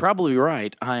the you're floor. probably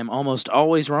right. I am almost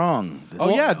always wrong.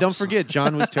 Don't forget,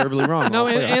 John was terribly wrong. No,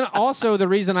 and also the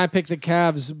reason I picked the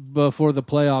Cavs before the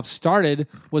playoffs started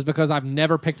was because I've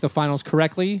never picked the finals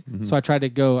correctly. Mm-hmm. So I tried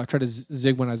to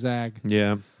zig when I zag.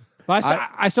 Yeah. But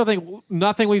I still think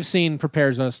nothing we've seen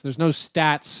prepares us. There's no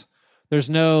stats. There's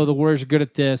no the Warriors are good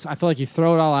at this. I feel like you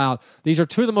throw it all out. These are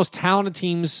 2 of the most talented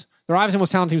teams They're obviously the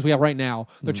most talented teams we have right now.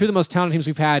 They're two of the most talented teams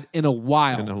we've had in a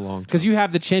while. In a long time. Because you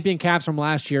have the champion Caps from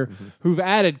last year who've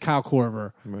added Kyle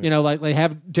Korver. Right. You know, like they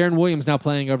have Darren Williams now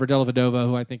playing over Dellavedova,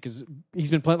 who I think he's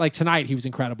been playing, like tonight he was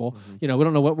incredible. You know, we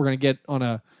don't know what we're going to get on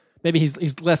a, maybe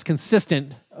he's less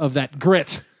consistent of that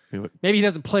grit. Maybe he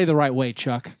doesn't play the right way,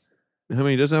 Chuck. I mean,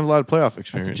 he doesn't have a lot of playoff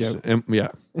experience. That's a joke. Yeah.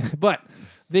 But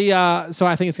so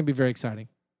I think it's going to be very exciting.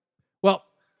 Well,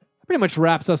 pretty much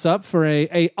wraps us up for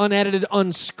a unedited,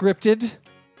 unscripted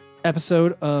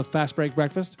episode of Fast Break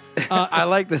Breakfast. I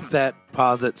like that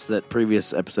posits that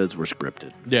previous episodes were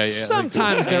scripted. Yeah.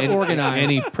 Sometimes they're organized.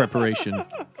 Any preparation.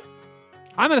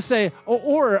 I'm going to say,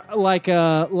 or like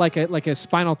a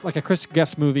Chris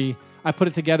Guest movie. I put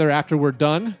it together after we're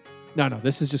done. No,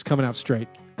 this is just coming out straight,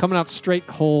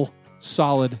 whole,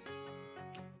 solid.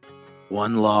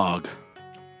 One log.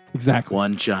 Exactly.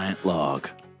 One giant log.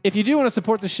 If you do want to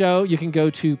support the show, you can go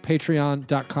to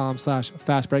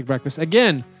patreon.com/fastbreakbreakfast.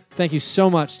 Again, thank you so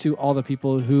much to all the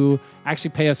people who actually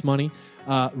pay us money.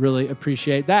 Really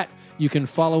appreciate that. You can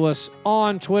follow us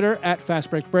on Twitter at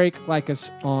FastBreakBreak, like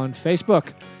us on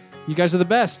Facebook. You guys are the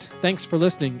best. Thanks for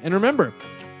listening. And remember,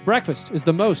 breakfast is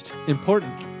the most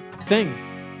important thing